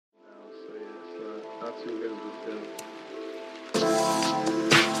not too good of a fit.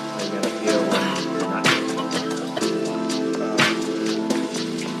 I gotta feel when not.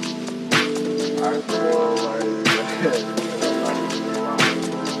 I feel like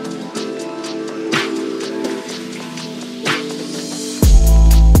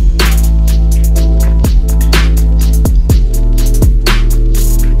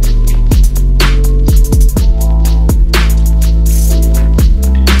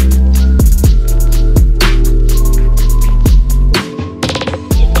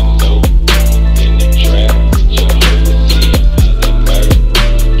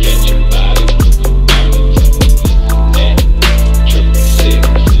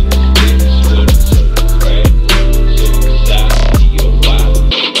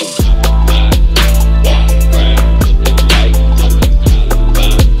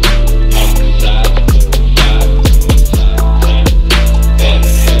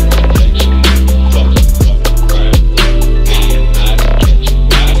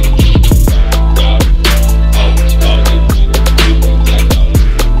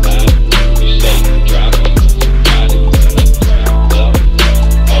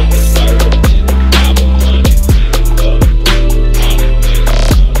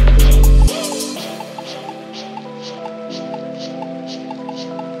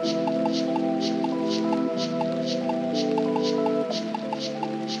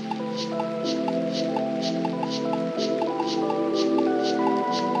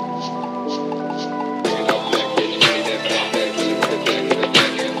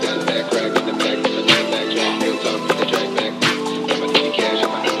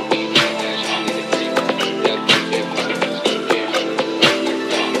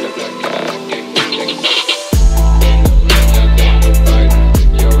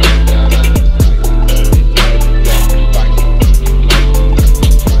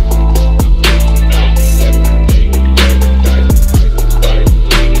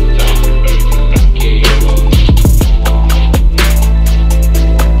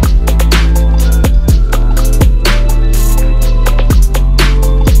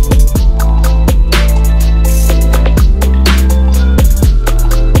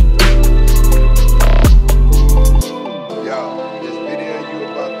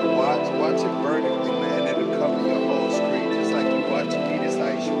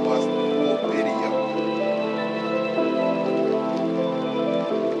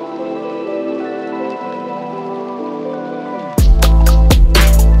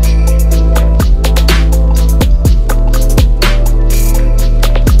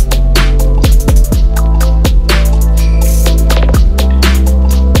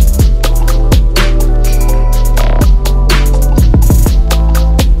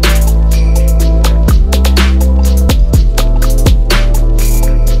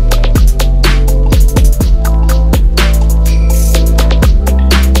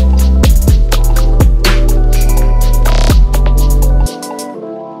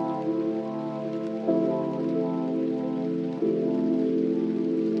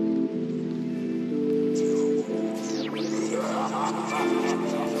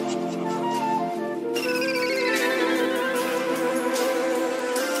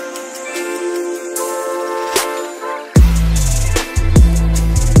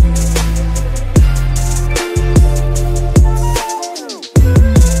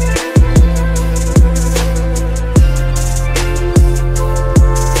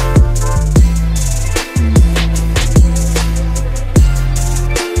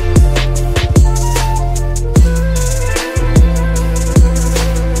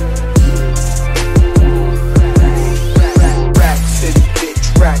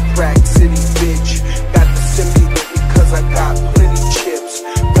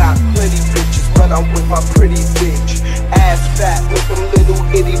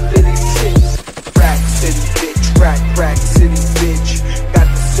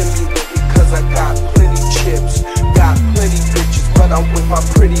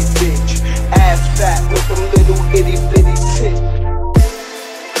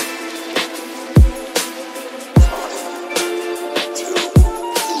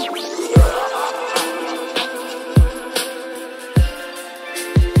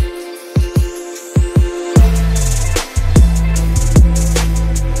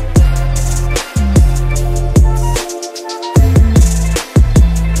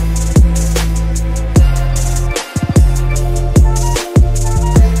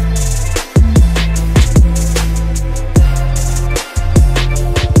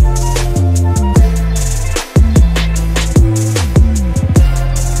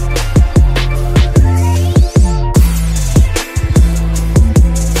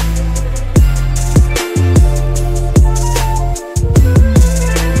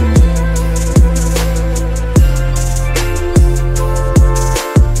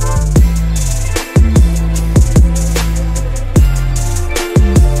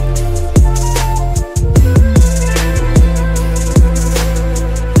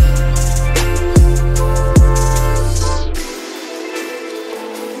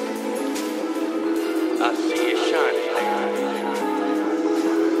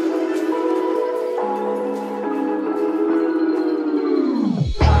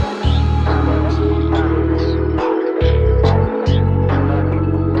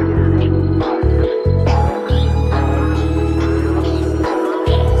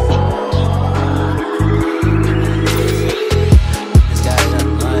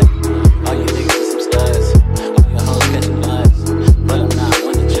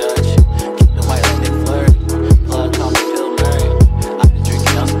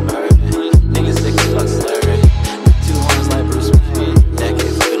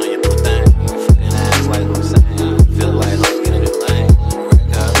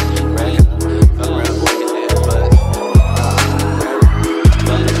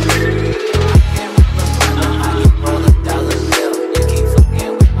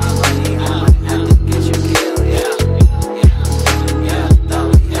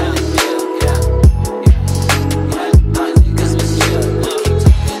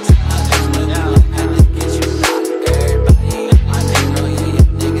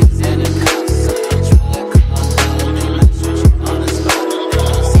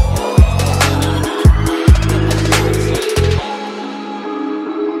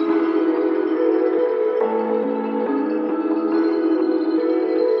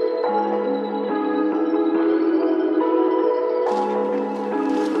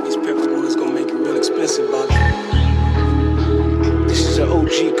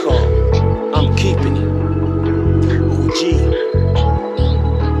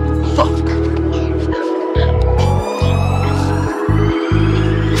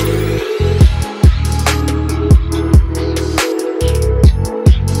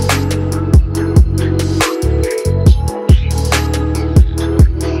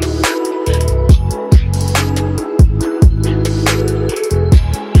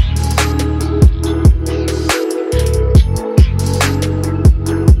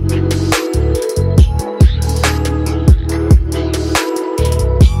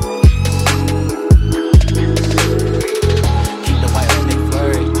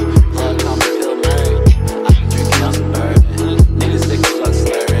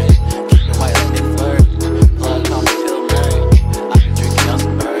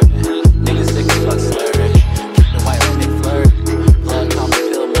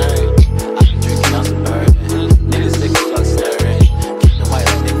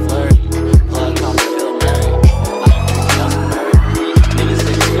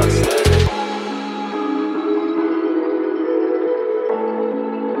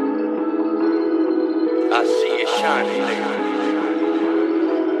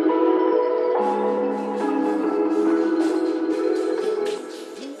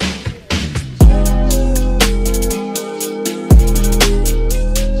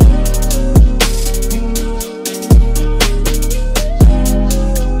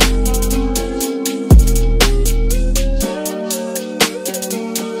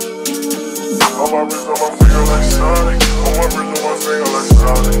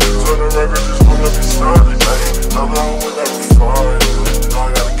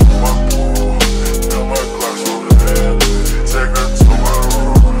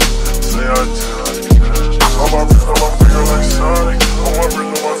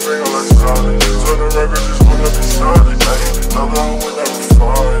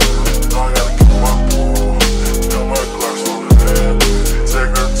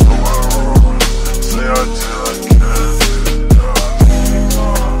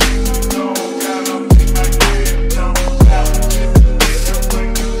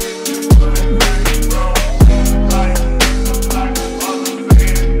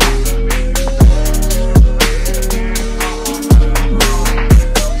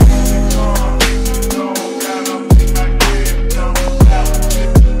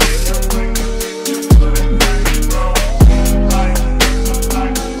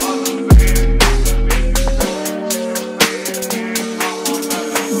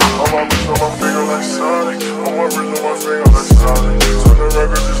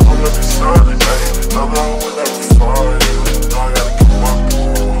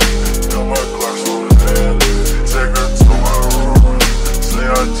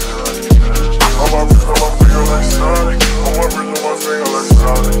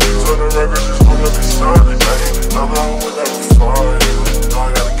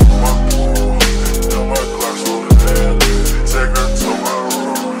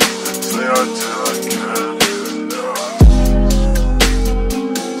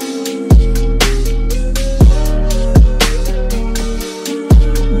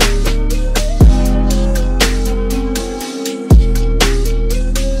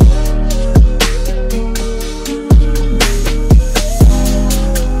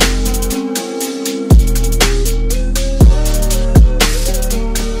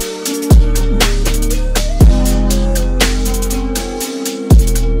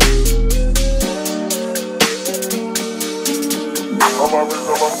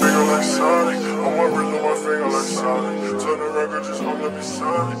my finger like Sonic. I'm one wrist on my finger like Sonic. Turn the record, just hold up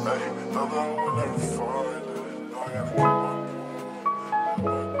beside it. Ayy, the love will never find it. Now I gotta keep my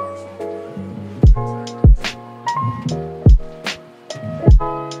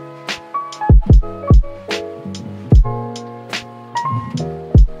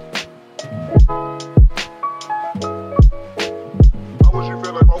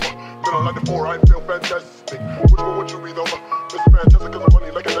I feel fantastic. Which one would you be though? It's fantastic cause I'm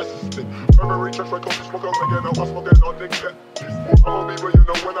money like a necessity. Memory checks right, coffee smoke, I'm like, I'm smoking on nigga. I'm on me, but you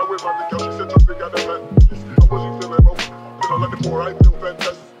know when I with my nigga, she said you think I never how was you feeling, bro? Feeling like before, I feel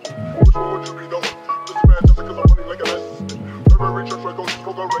fantastic. Which one would you be though? It's fantastic cause I'm money like a necessity. Memory checks right, coffee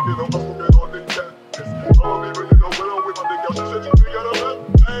smoke, I'm like, I'm smoking on nigga. I'm on me, but you know when I'm with my nigga, she said you think I never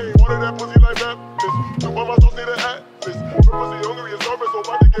hey, wanted that pussy like that. You want my sauce, need an atlas. Her pussy hungry and starving, so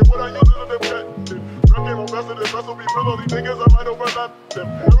my nigga, what I use is a them cat. Rap game on vessel, this vessel be real, all these niggas, I might overlap them.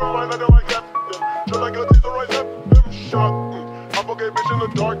 Never mind, I know I cap them. Just like a teaser, I zap them. Shot, I fuck a bitch in the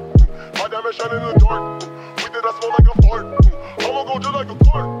dark. My diamond shine in the dark. We did that smell like a fart. I'ma go just like a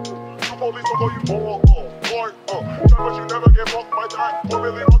cart. You police, I'll call you fart. Try but you never get fucked by that. Or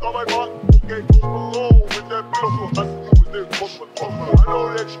really rock on my butt. Okay, post below with that bill, so I see you with this fuck. I know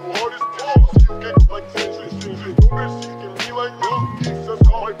that you hard as hell. See you giggle like 10. No bitch seeking me like no. He says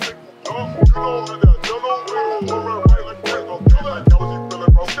how I pick. You know that.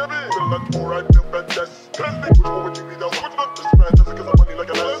 Which one would you be though? Which one? This is fantastic cause I'm money like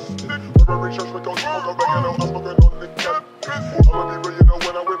a elastic. Memory church with goes smoke, I'm oregano, I'm smoking on the cap. I'ma be real, you know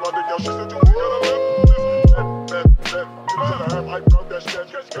when I'm with my nigga, she said you think I love it. You know that I have hype around that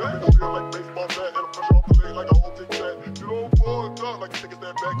sketch. Gotta feel like baseball bat, and I'm fresh off the lane like a whole tic tac. You know I'm fucked up, like a ticket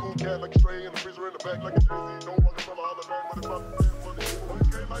stand back, cool cat, like a stray in the freezer in the back, like a Jay-Z. No one can tell a holler back, but if I'm money, you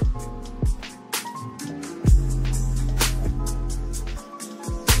can't like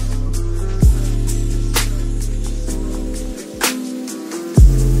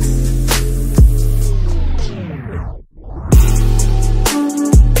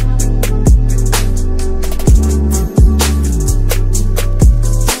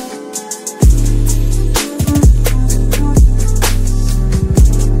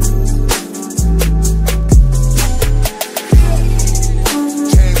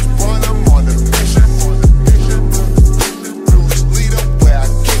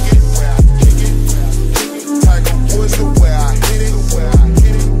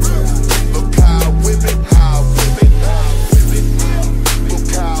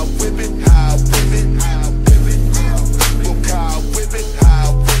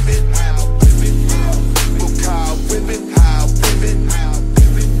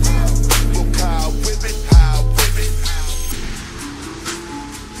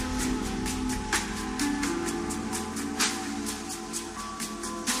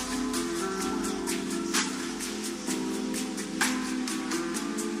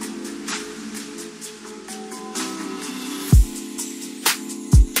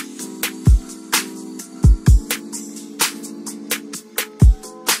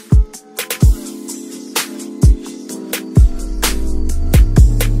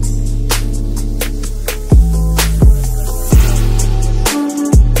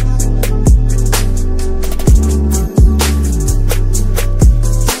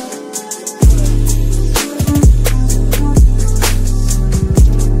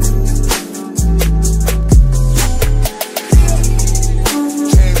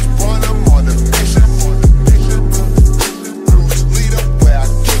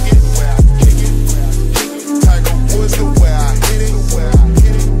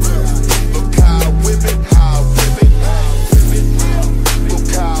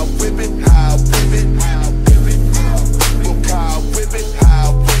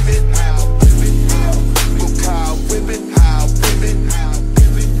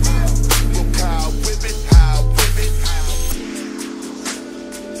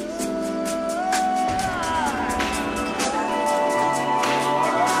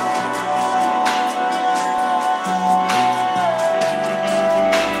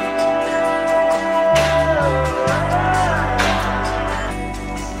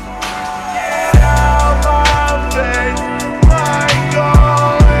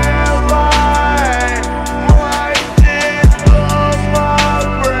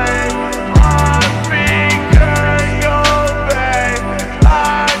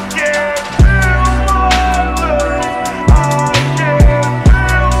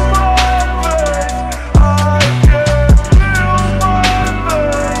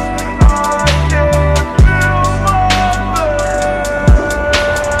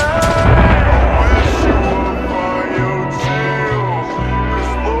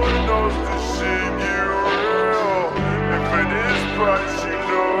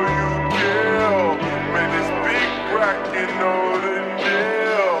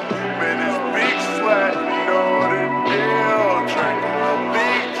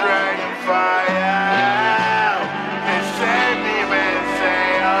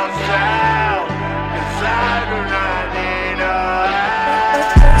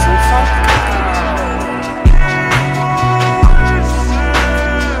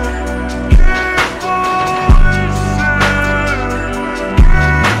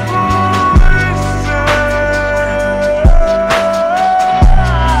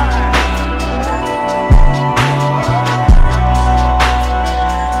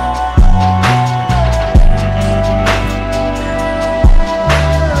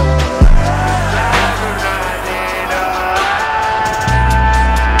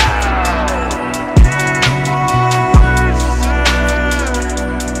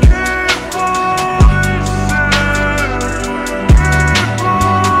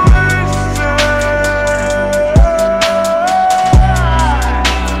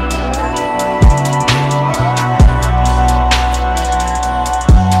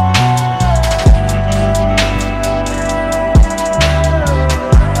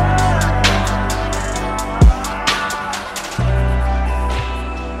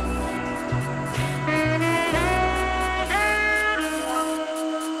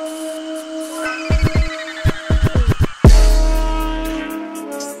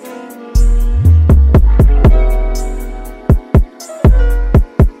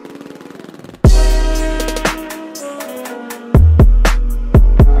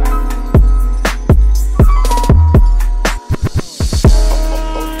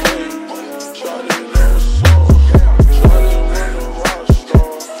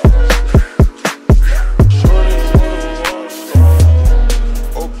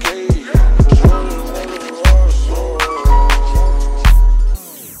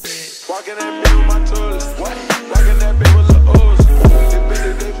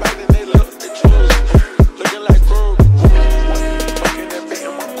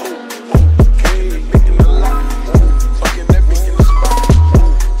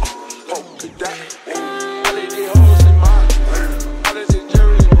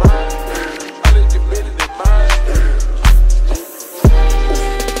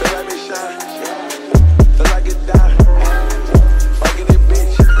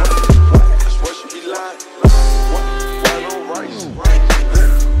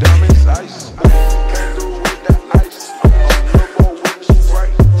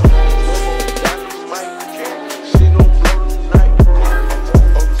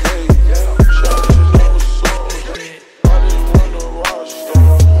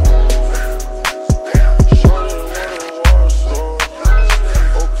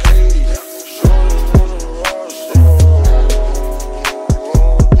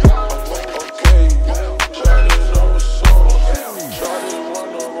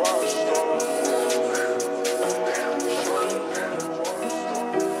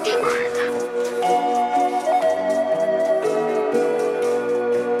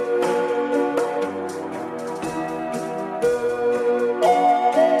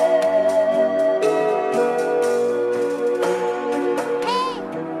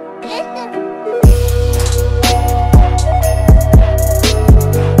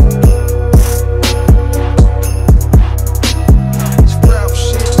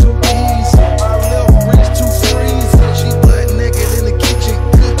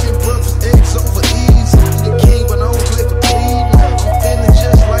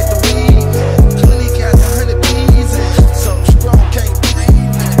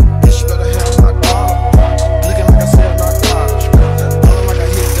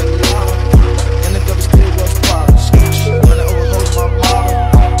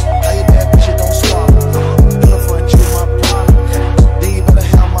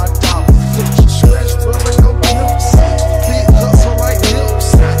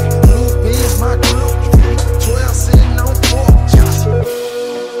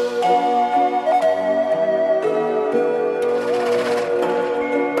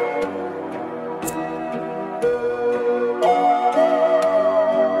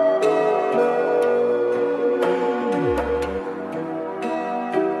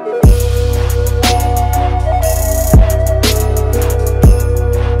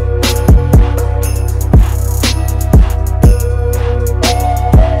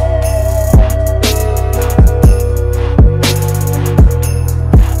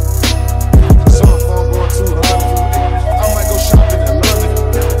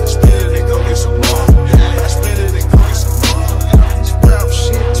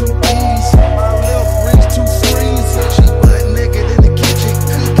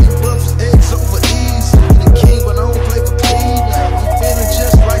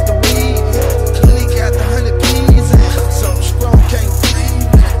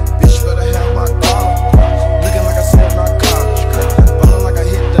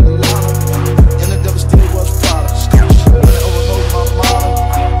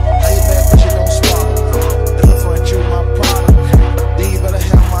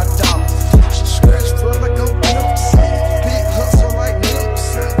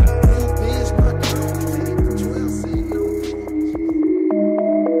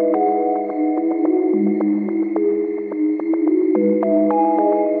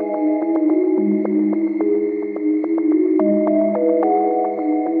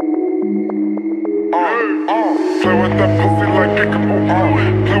Play with that pussy like PICCOLO.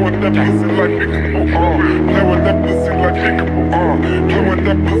 Play with that pussy like PICCOLO. Play with that pussy like PICCOLO. Play with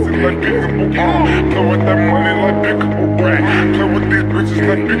that pussy like PICCOLO. Play with that money like PICCOLO. Play with these bitches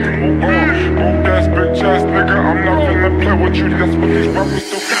like PICCOLO. Old ass bitch ass nigga, I'm not finna play with you. That's what these rappers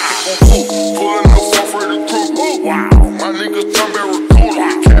do. Pulling up off for the crew. Wow, my niggas turn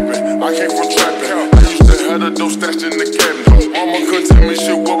barracuda. Capping, I came from trapping. I used to have the dope stashed in the cabinet. Mama couldn't tell me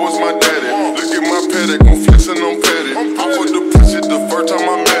shit, what was my daddy? Look at my paddock, I'm flexing on petty. I put the pussy the first time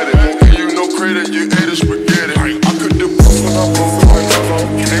I met it. Give you no credit, you ate a spaghetti. I could do bust when I bust with my yellow.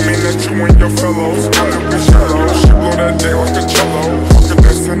 Aiming at you and your fellows. Got a bitch shallow. She blow that day like a cello. Fuck a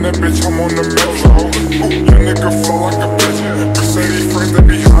dance in that bitch, I'm on the metro. Ooh, your nigga fall like a bitch. Mercedes friends, they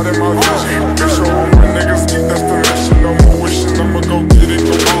be high.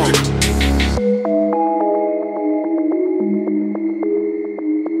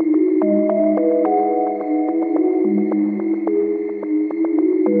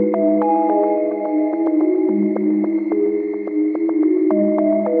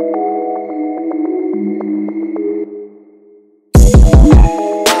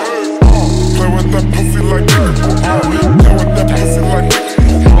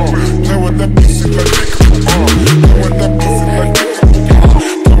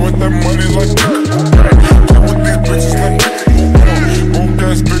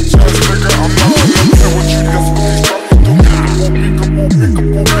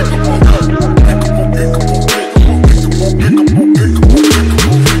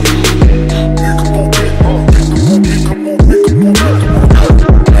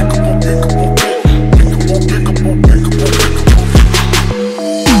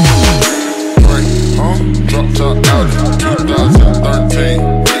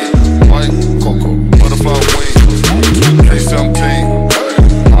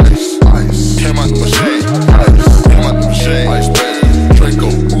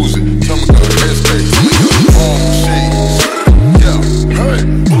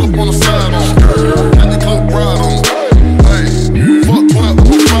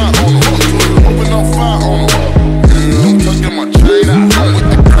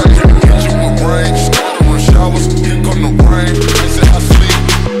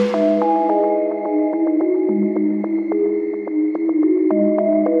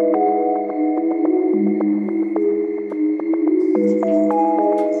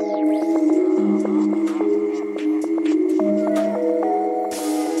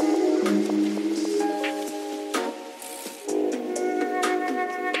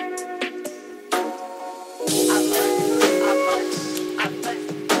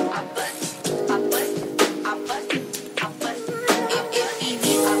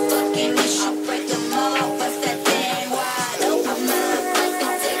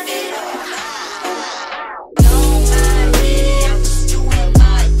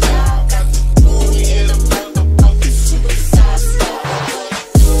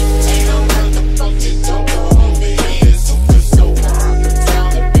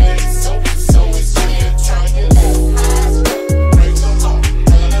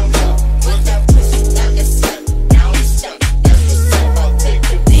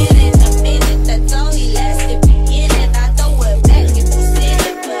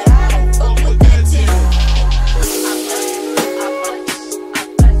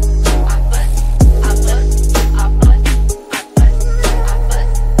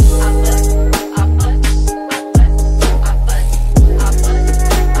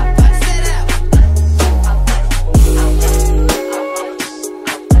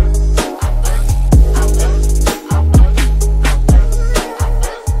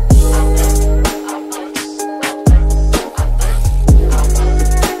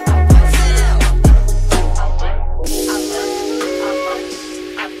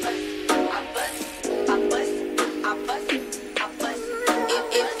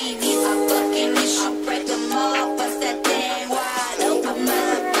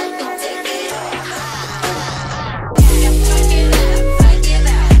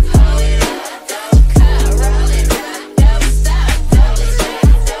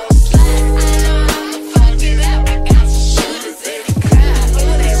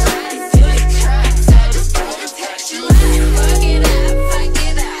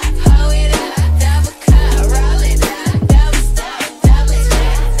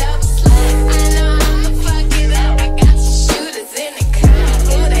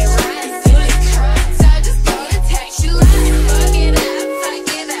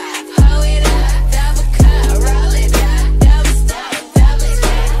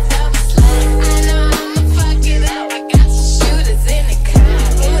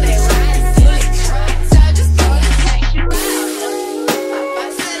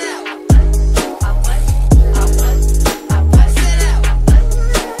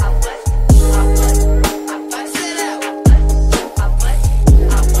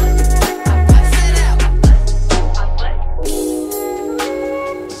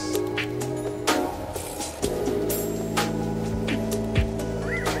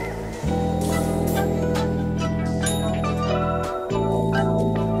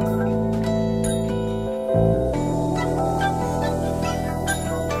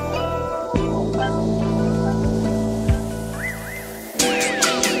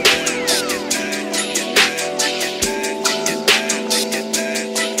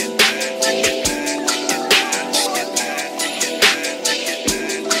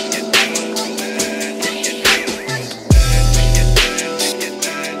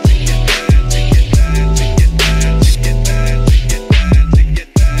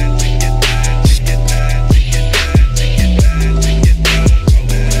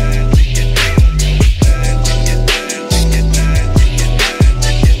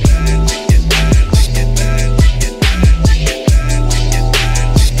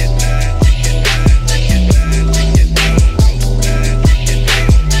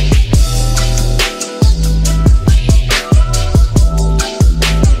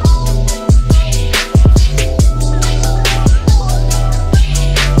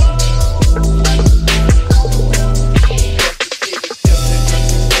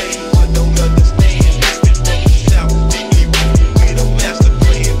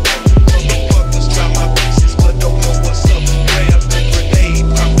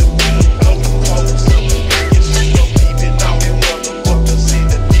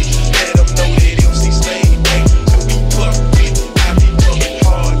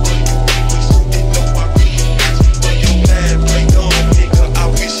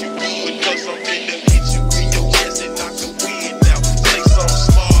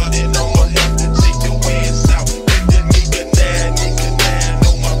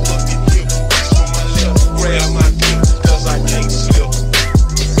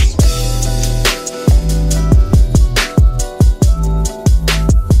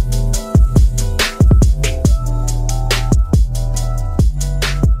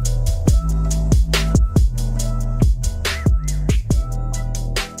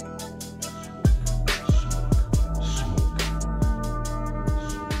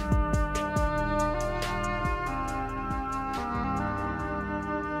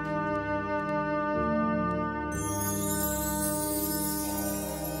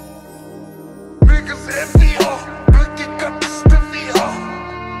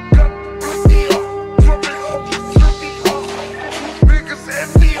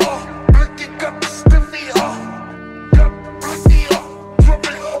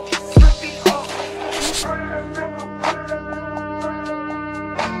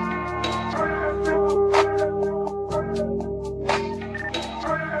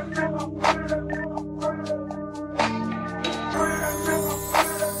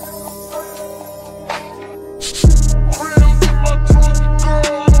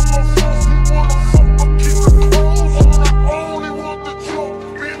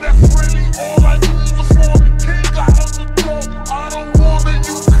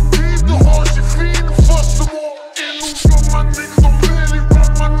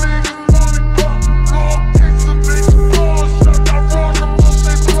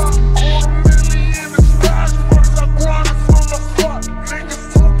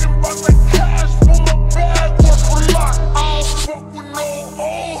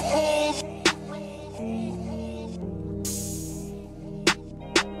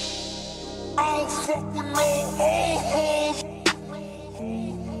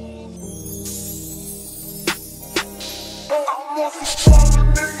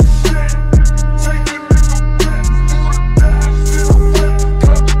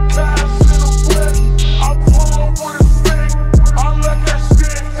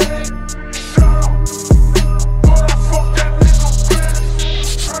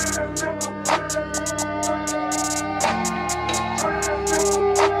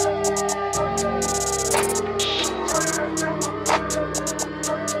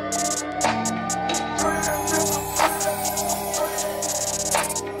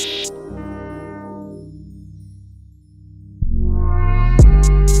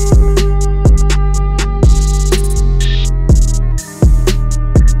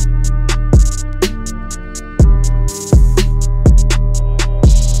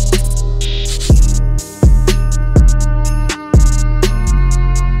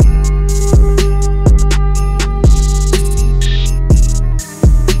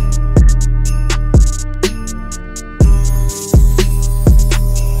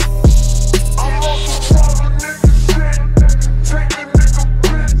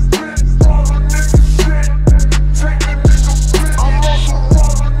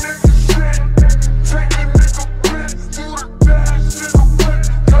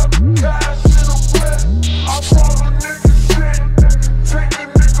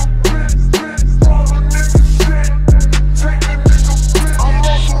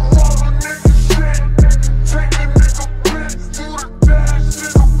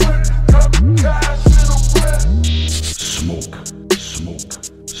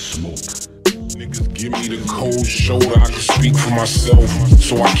 myself,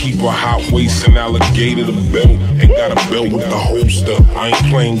 so I keep a hot waist and alligator the belt. Ain't got a belt with the holster. I ain't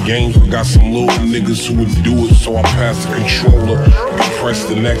playing games, but got some little niggas who would do it, so I pass the controller. Press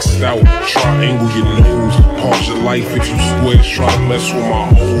the next out, triangle your nose. Pause your life if you squares try to mess with my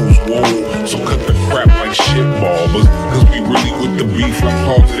hoes. Whoa, so cut the crap like shit ballers, cause we really with the beef like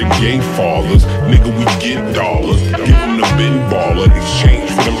talk to the gay fathers. Nigga, we get dollars, give them the bin baller.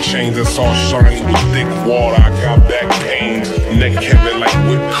 Exchange for them chains that's all shiny with thick water. I got back pains, neck heavy like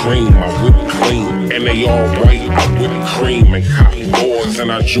whipped cream. I whip clean, and they all white. I whip cream and copy boards,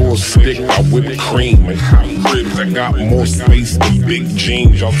 and I draw a stick. I whip cream and copy ribs. I got more space than big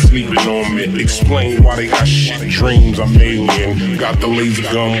jeans. Y'all sleeping on me. Explain why they got shit dreams. I'm alien. Got the laser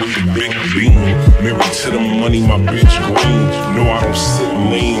gun with the big beam. Married to the money, my bitch green. No, I don't sit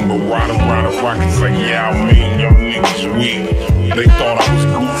lean, but ride around the rockets like yeah, I mean, y'all niggas weak. They thought I was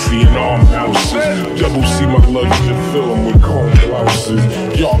goofy in all houses. Double C my luggage and fill them with cold blouses.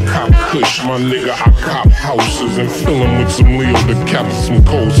 Y'all cop kush, my nigga, I cop houses and fill them with some Leo to cap some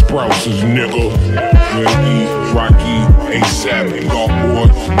cold sprouses, nigga. Where we Rocky, ASAP, and golf boy,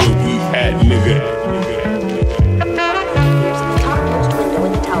 where we at, nigga. Here's the topmost window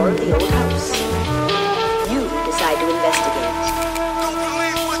in the tower of the old house. You decide to investigate. Don't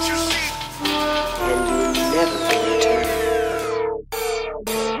believe what you see. And you never return.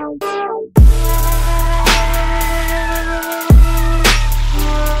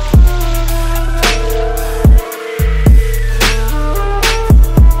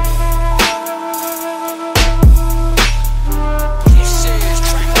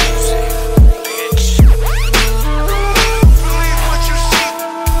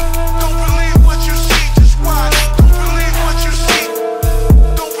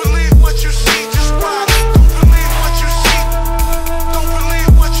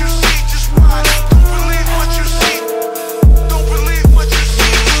 What you see.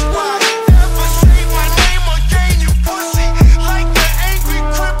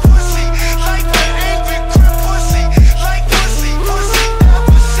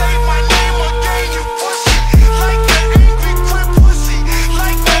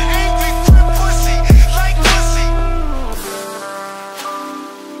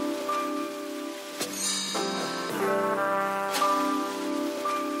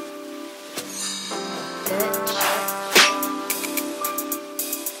 bitch.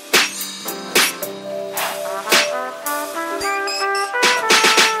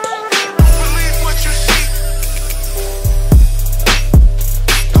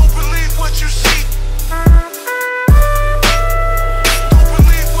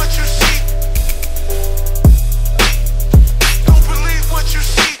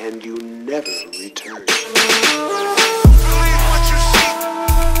 And you never return. Don't believe what you see.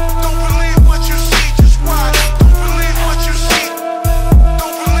 Don't believe what you see. Just watch.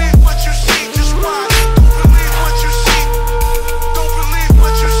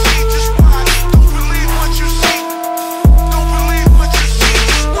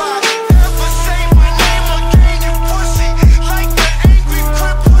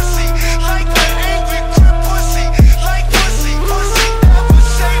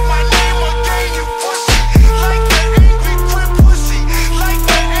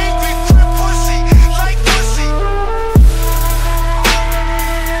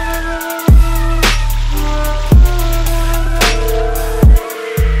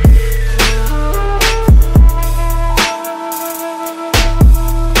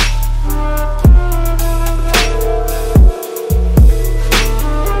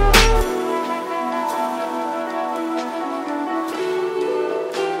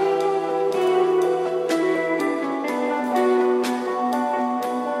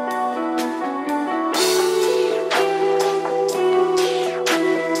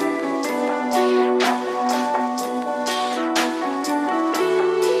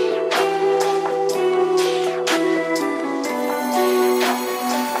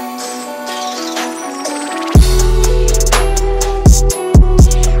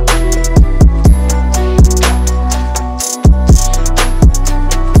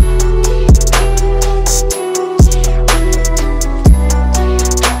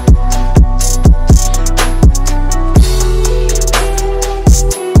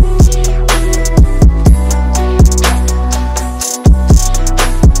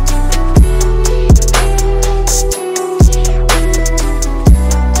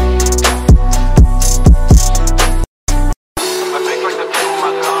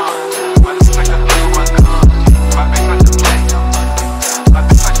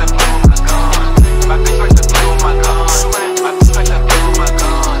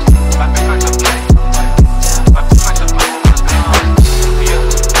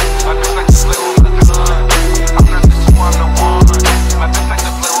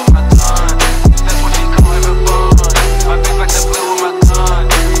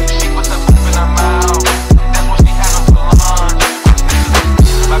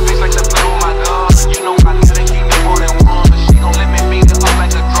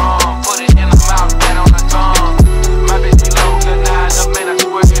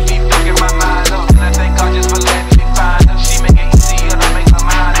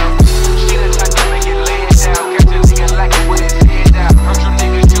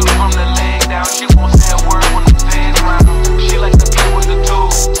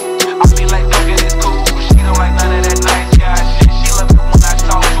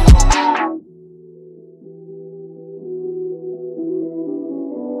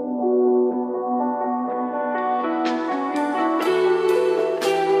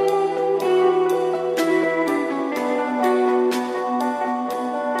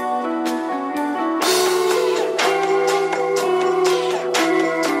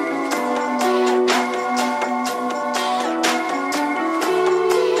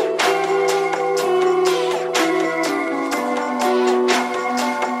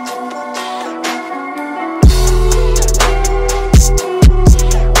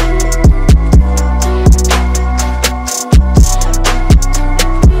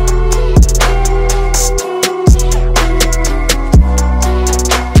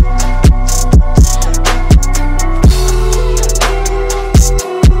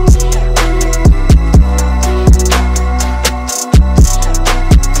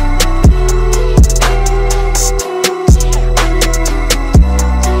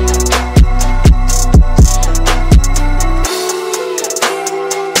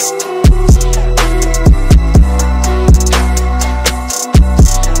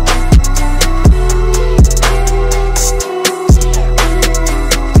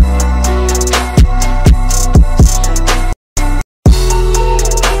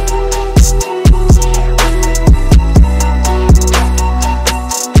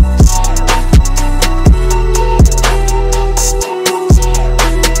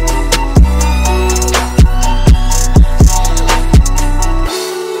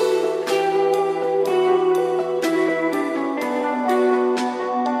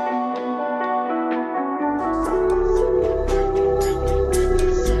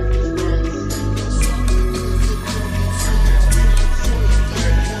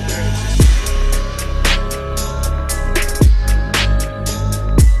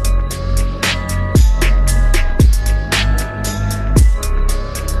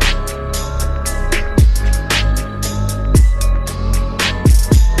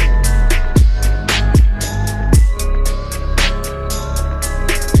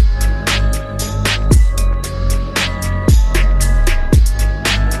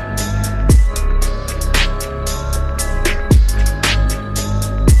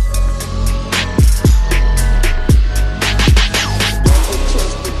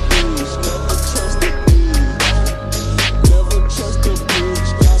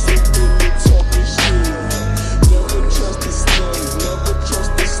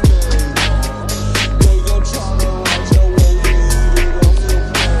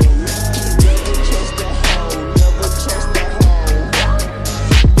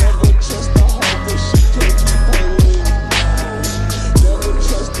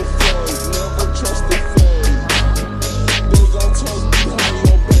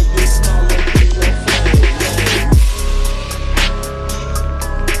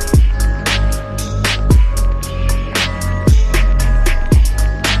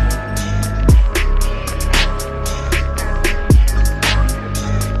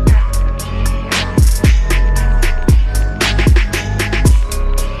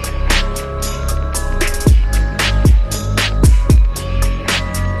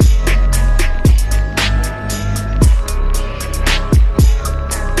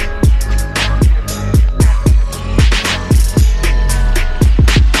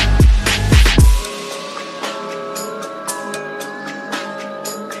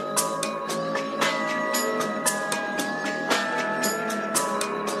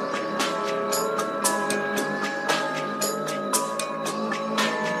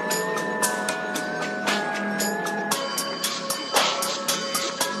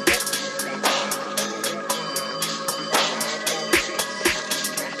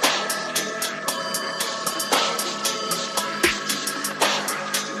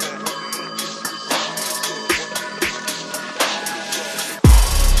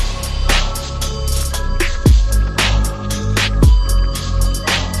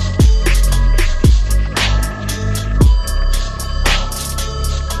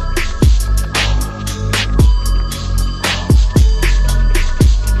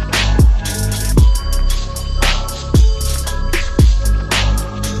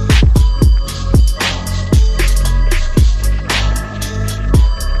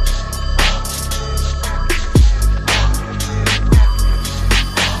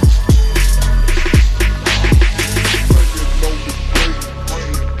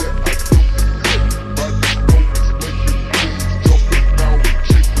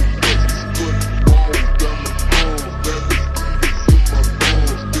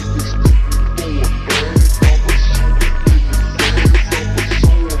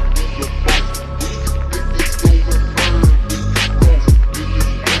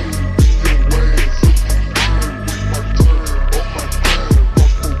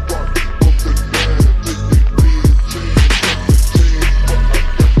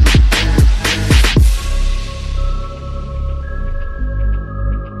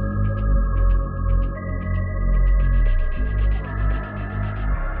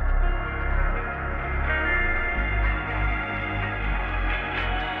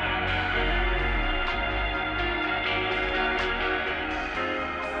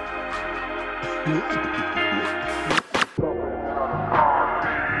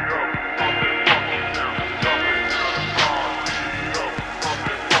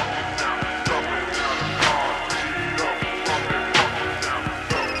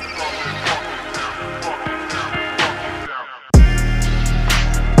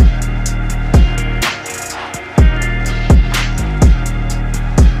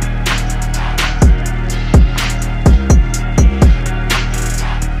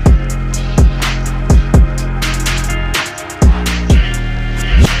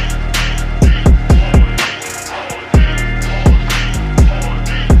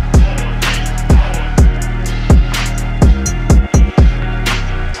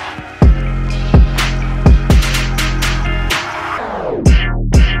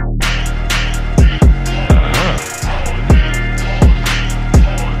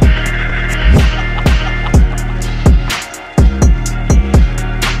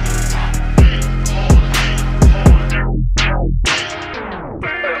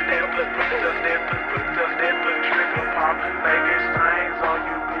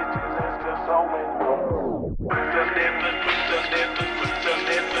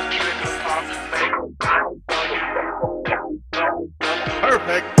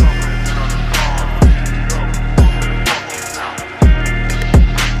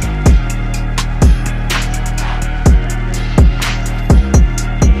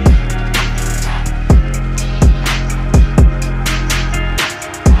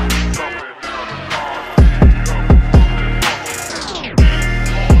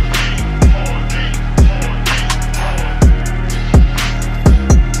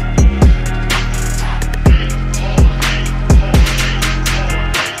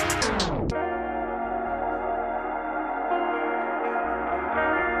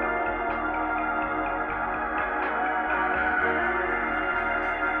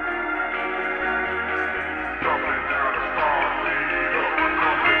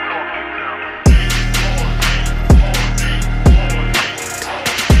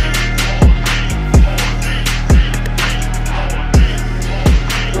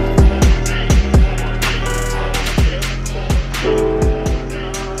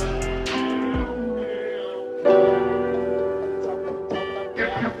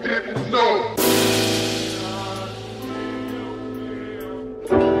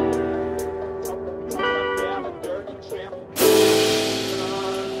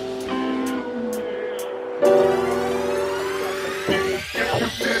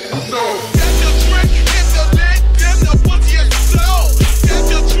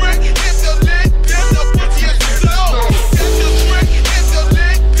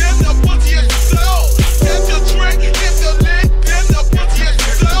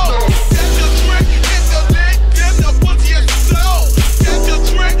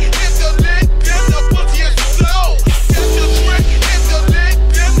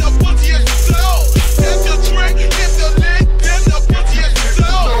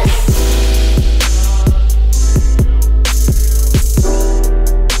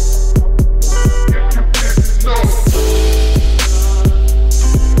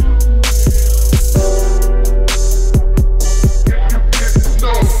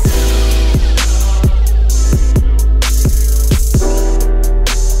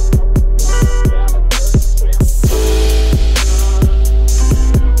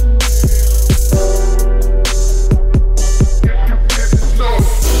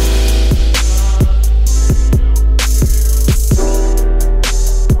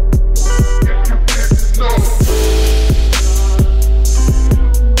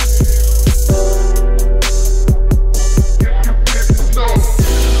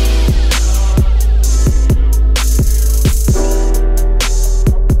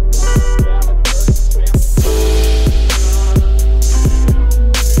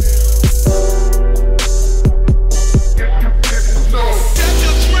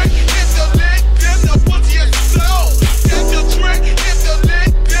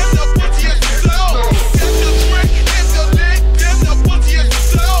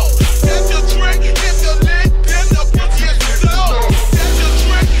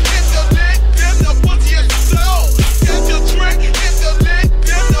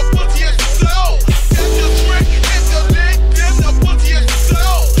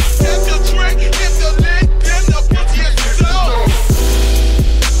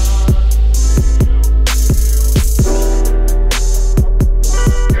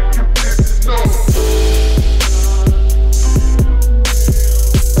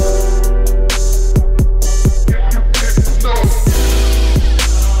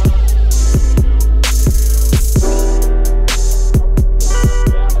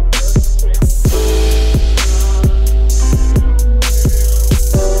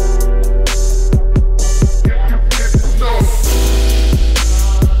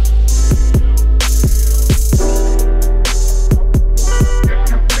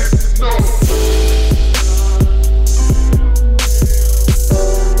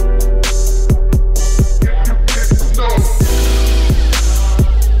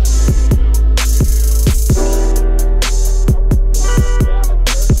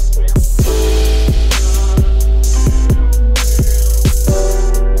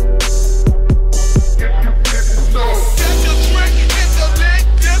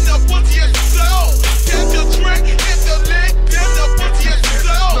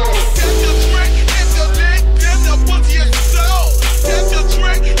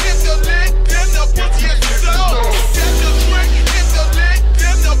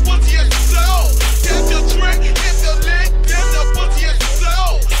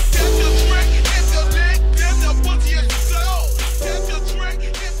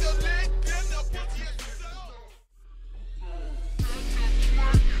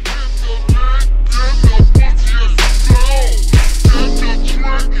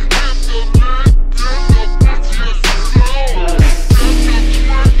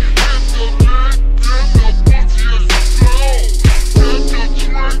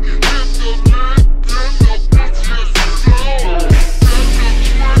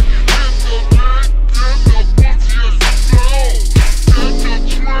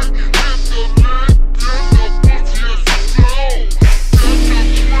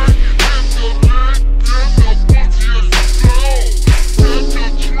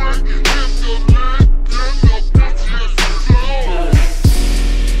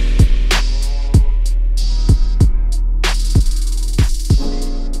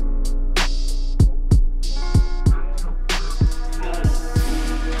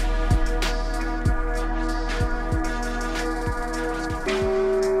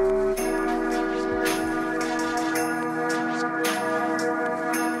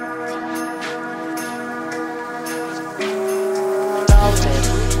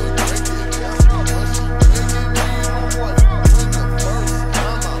 DVLTEM.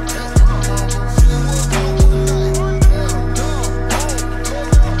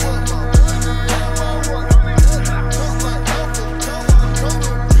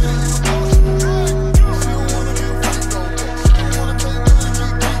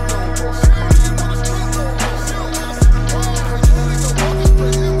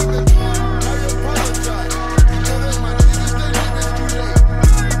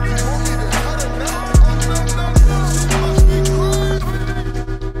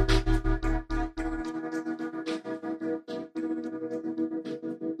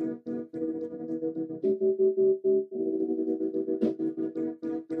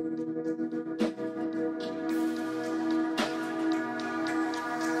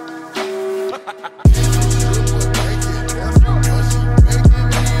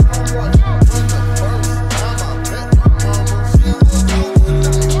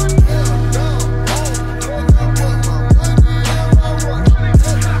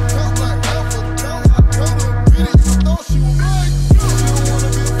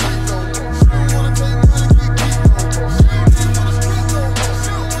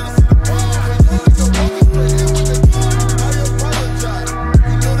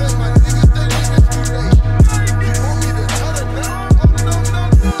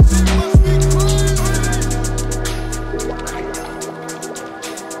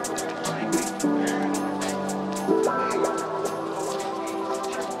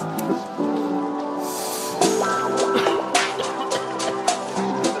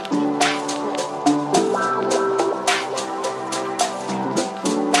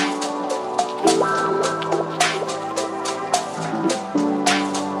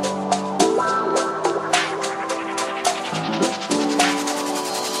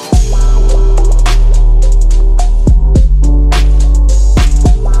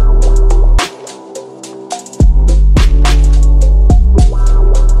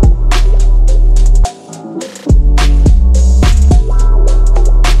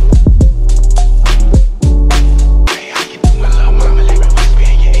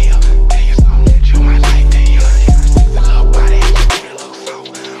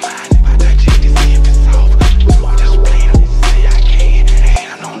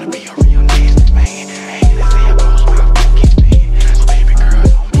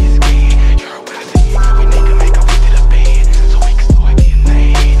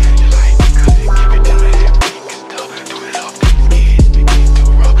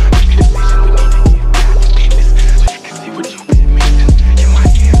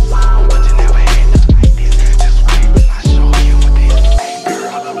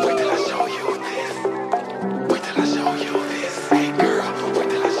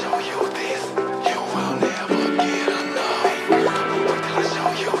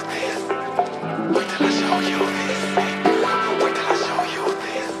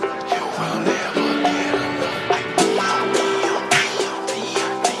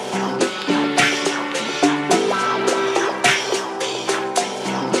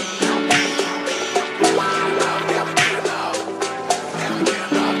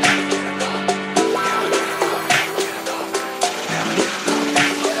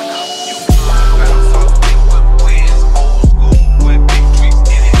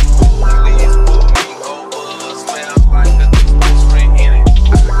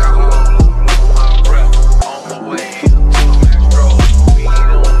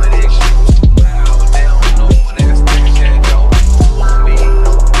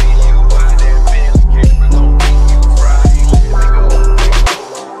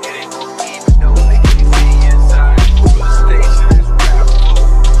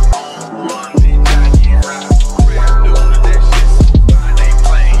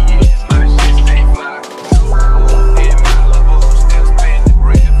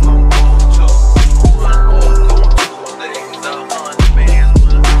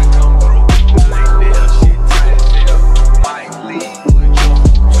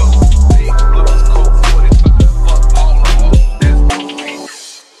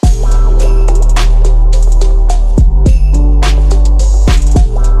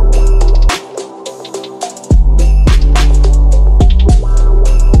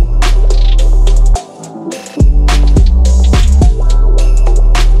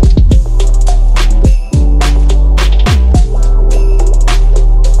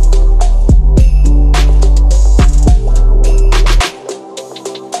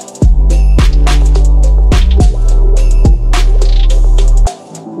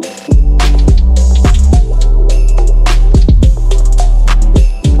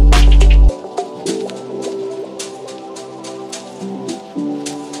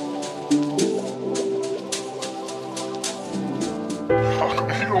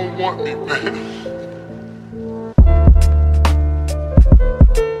 me, baby.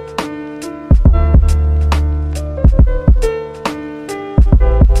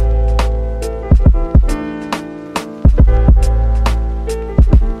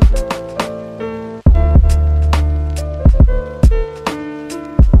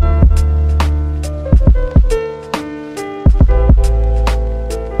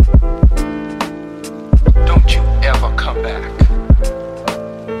 Don't you ever come back.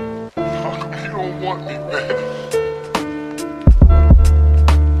 Fuck me.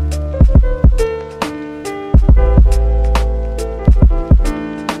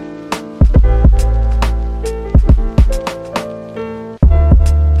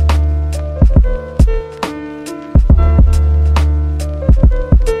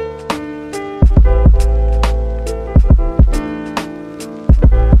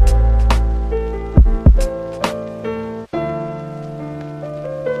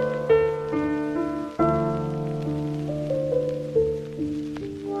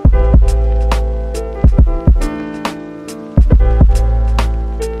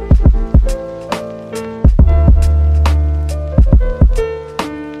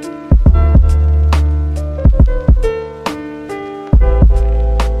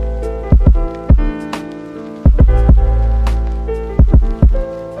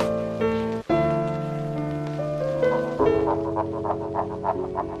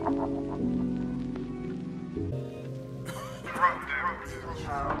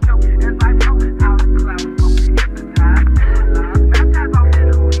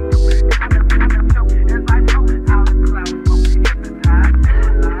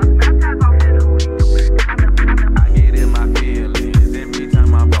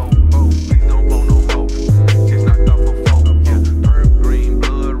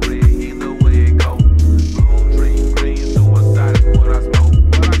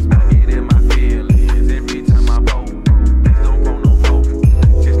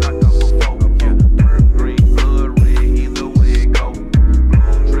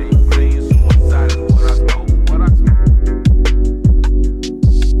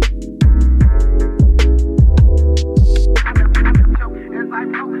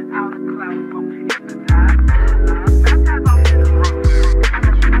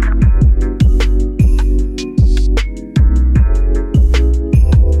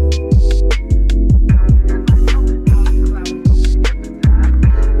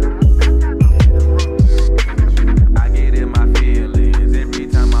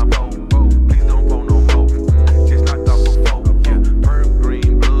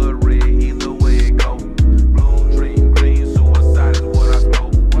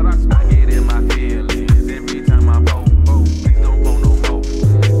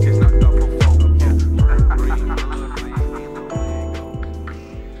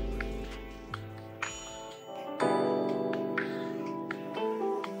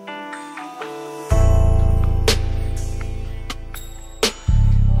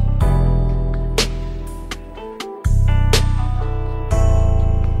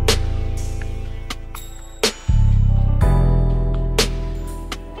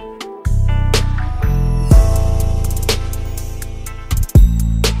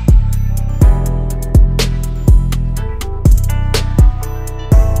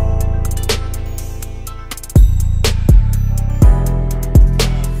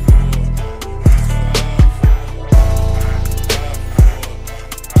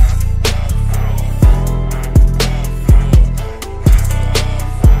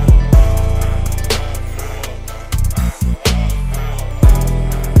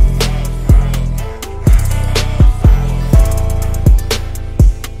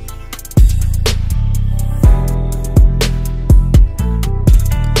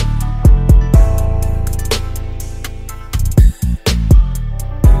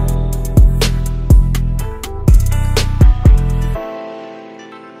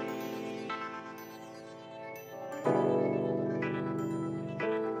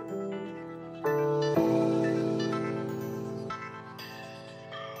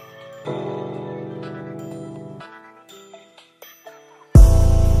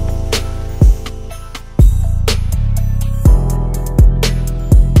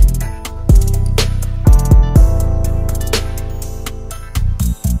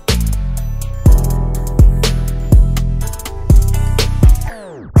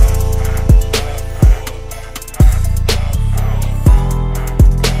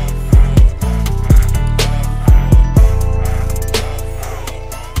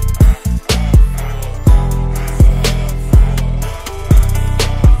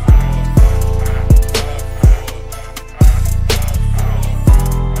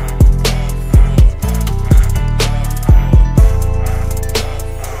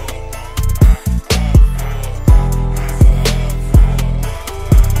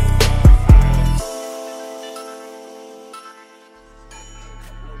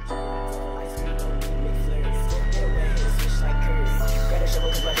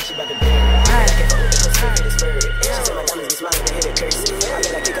 spirit. She said my diamonds be smiling, they hit a curse. I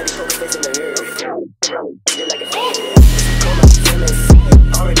bet I kick out these poker face in the mirror. Did like a fan. Call my feelings.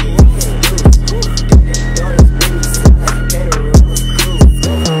 Already in daughters, babies, caterer, crew.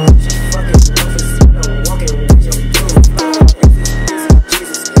 She fucking Lofi, walking with your dude.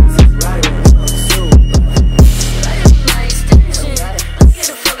 Jesus, riding with your suit. My extension. Let's get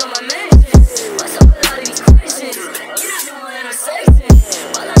the fuck on my mansion. What's up with all of these questions? You're not the one I'm sexing.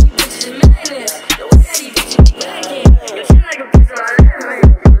 All of these bitches are madness. The way that these bitches be backing.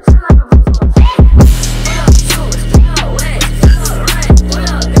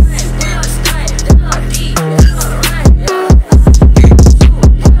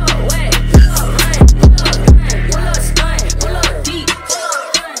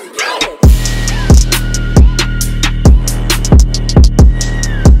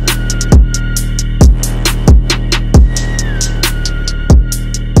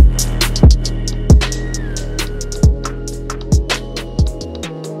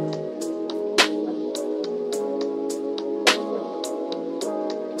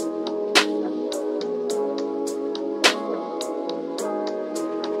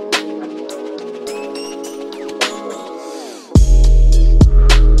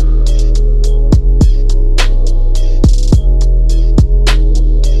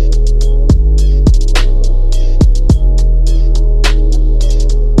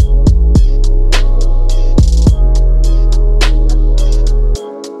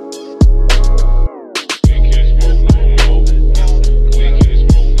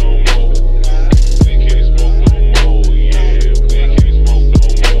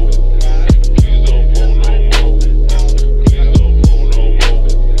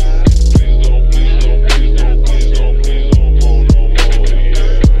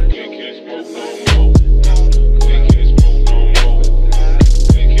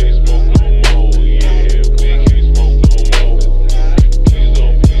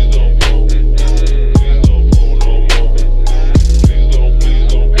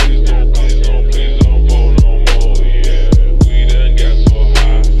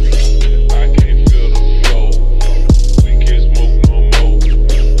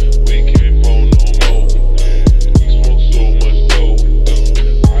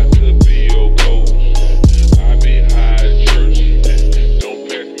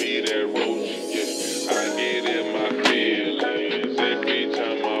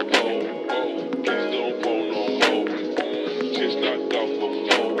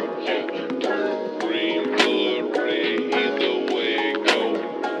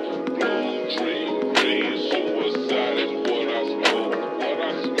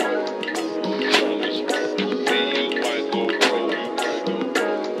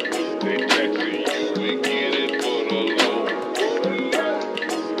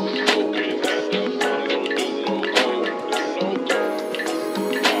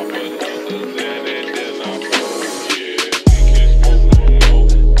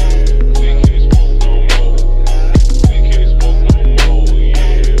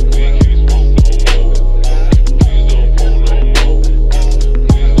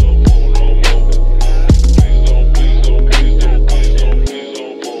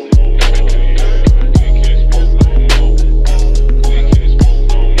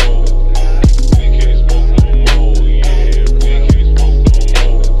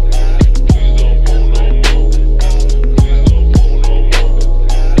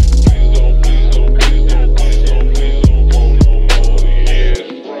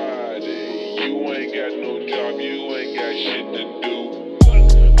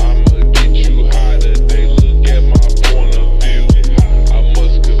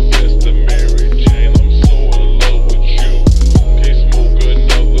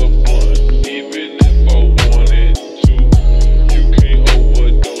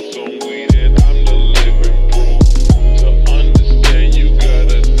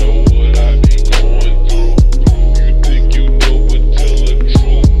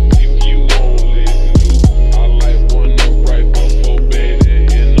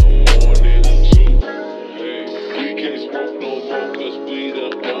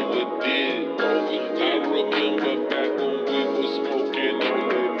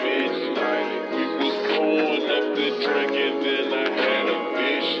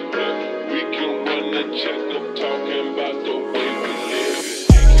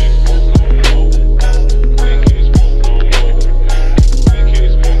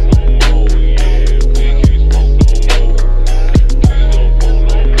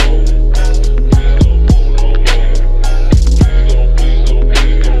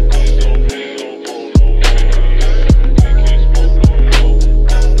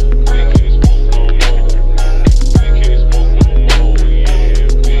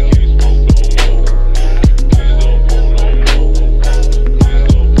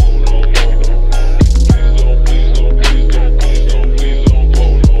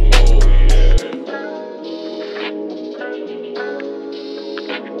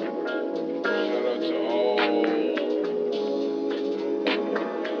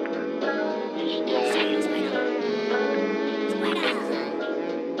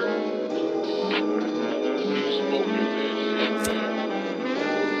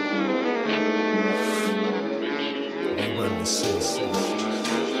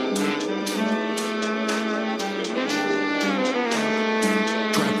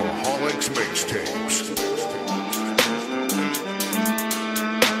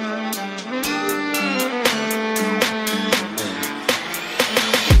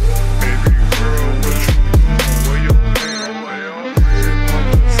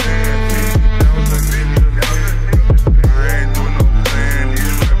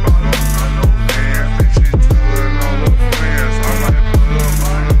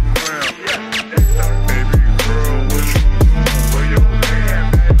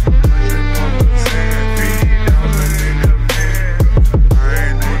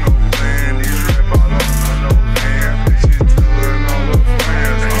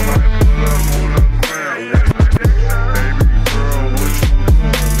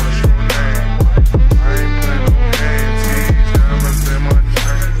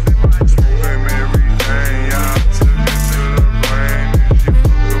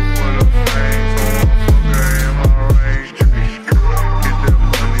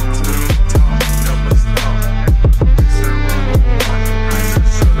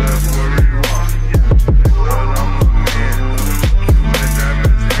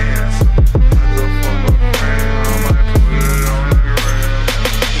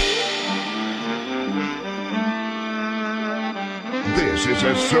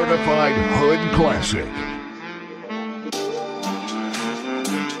 is a certified hood classic.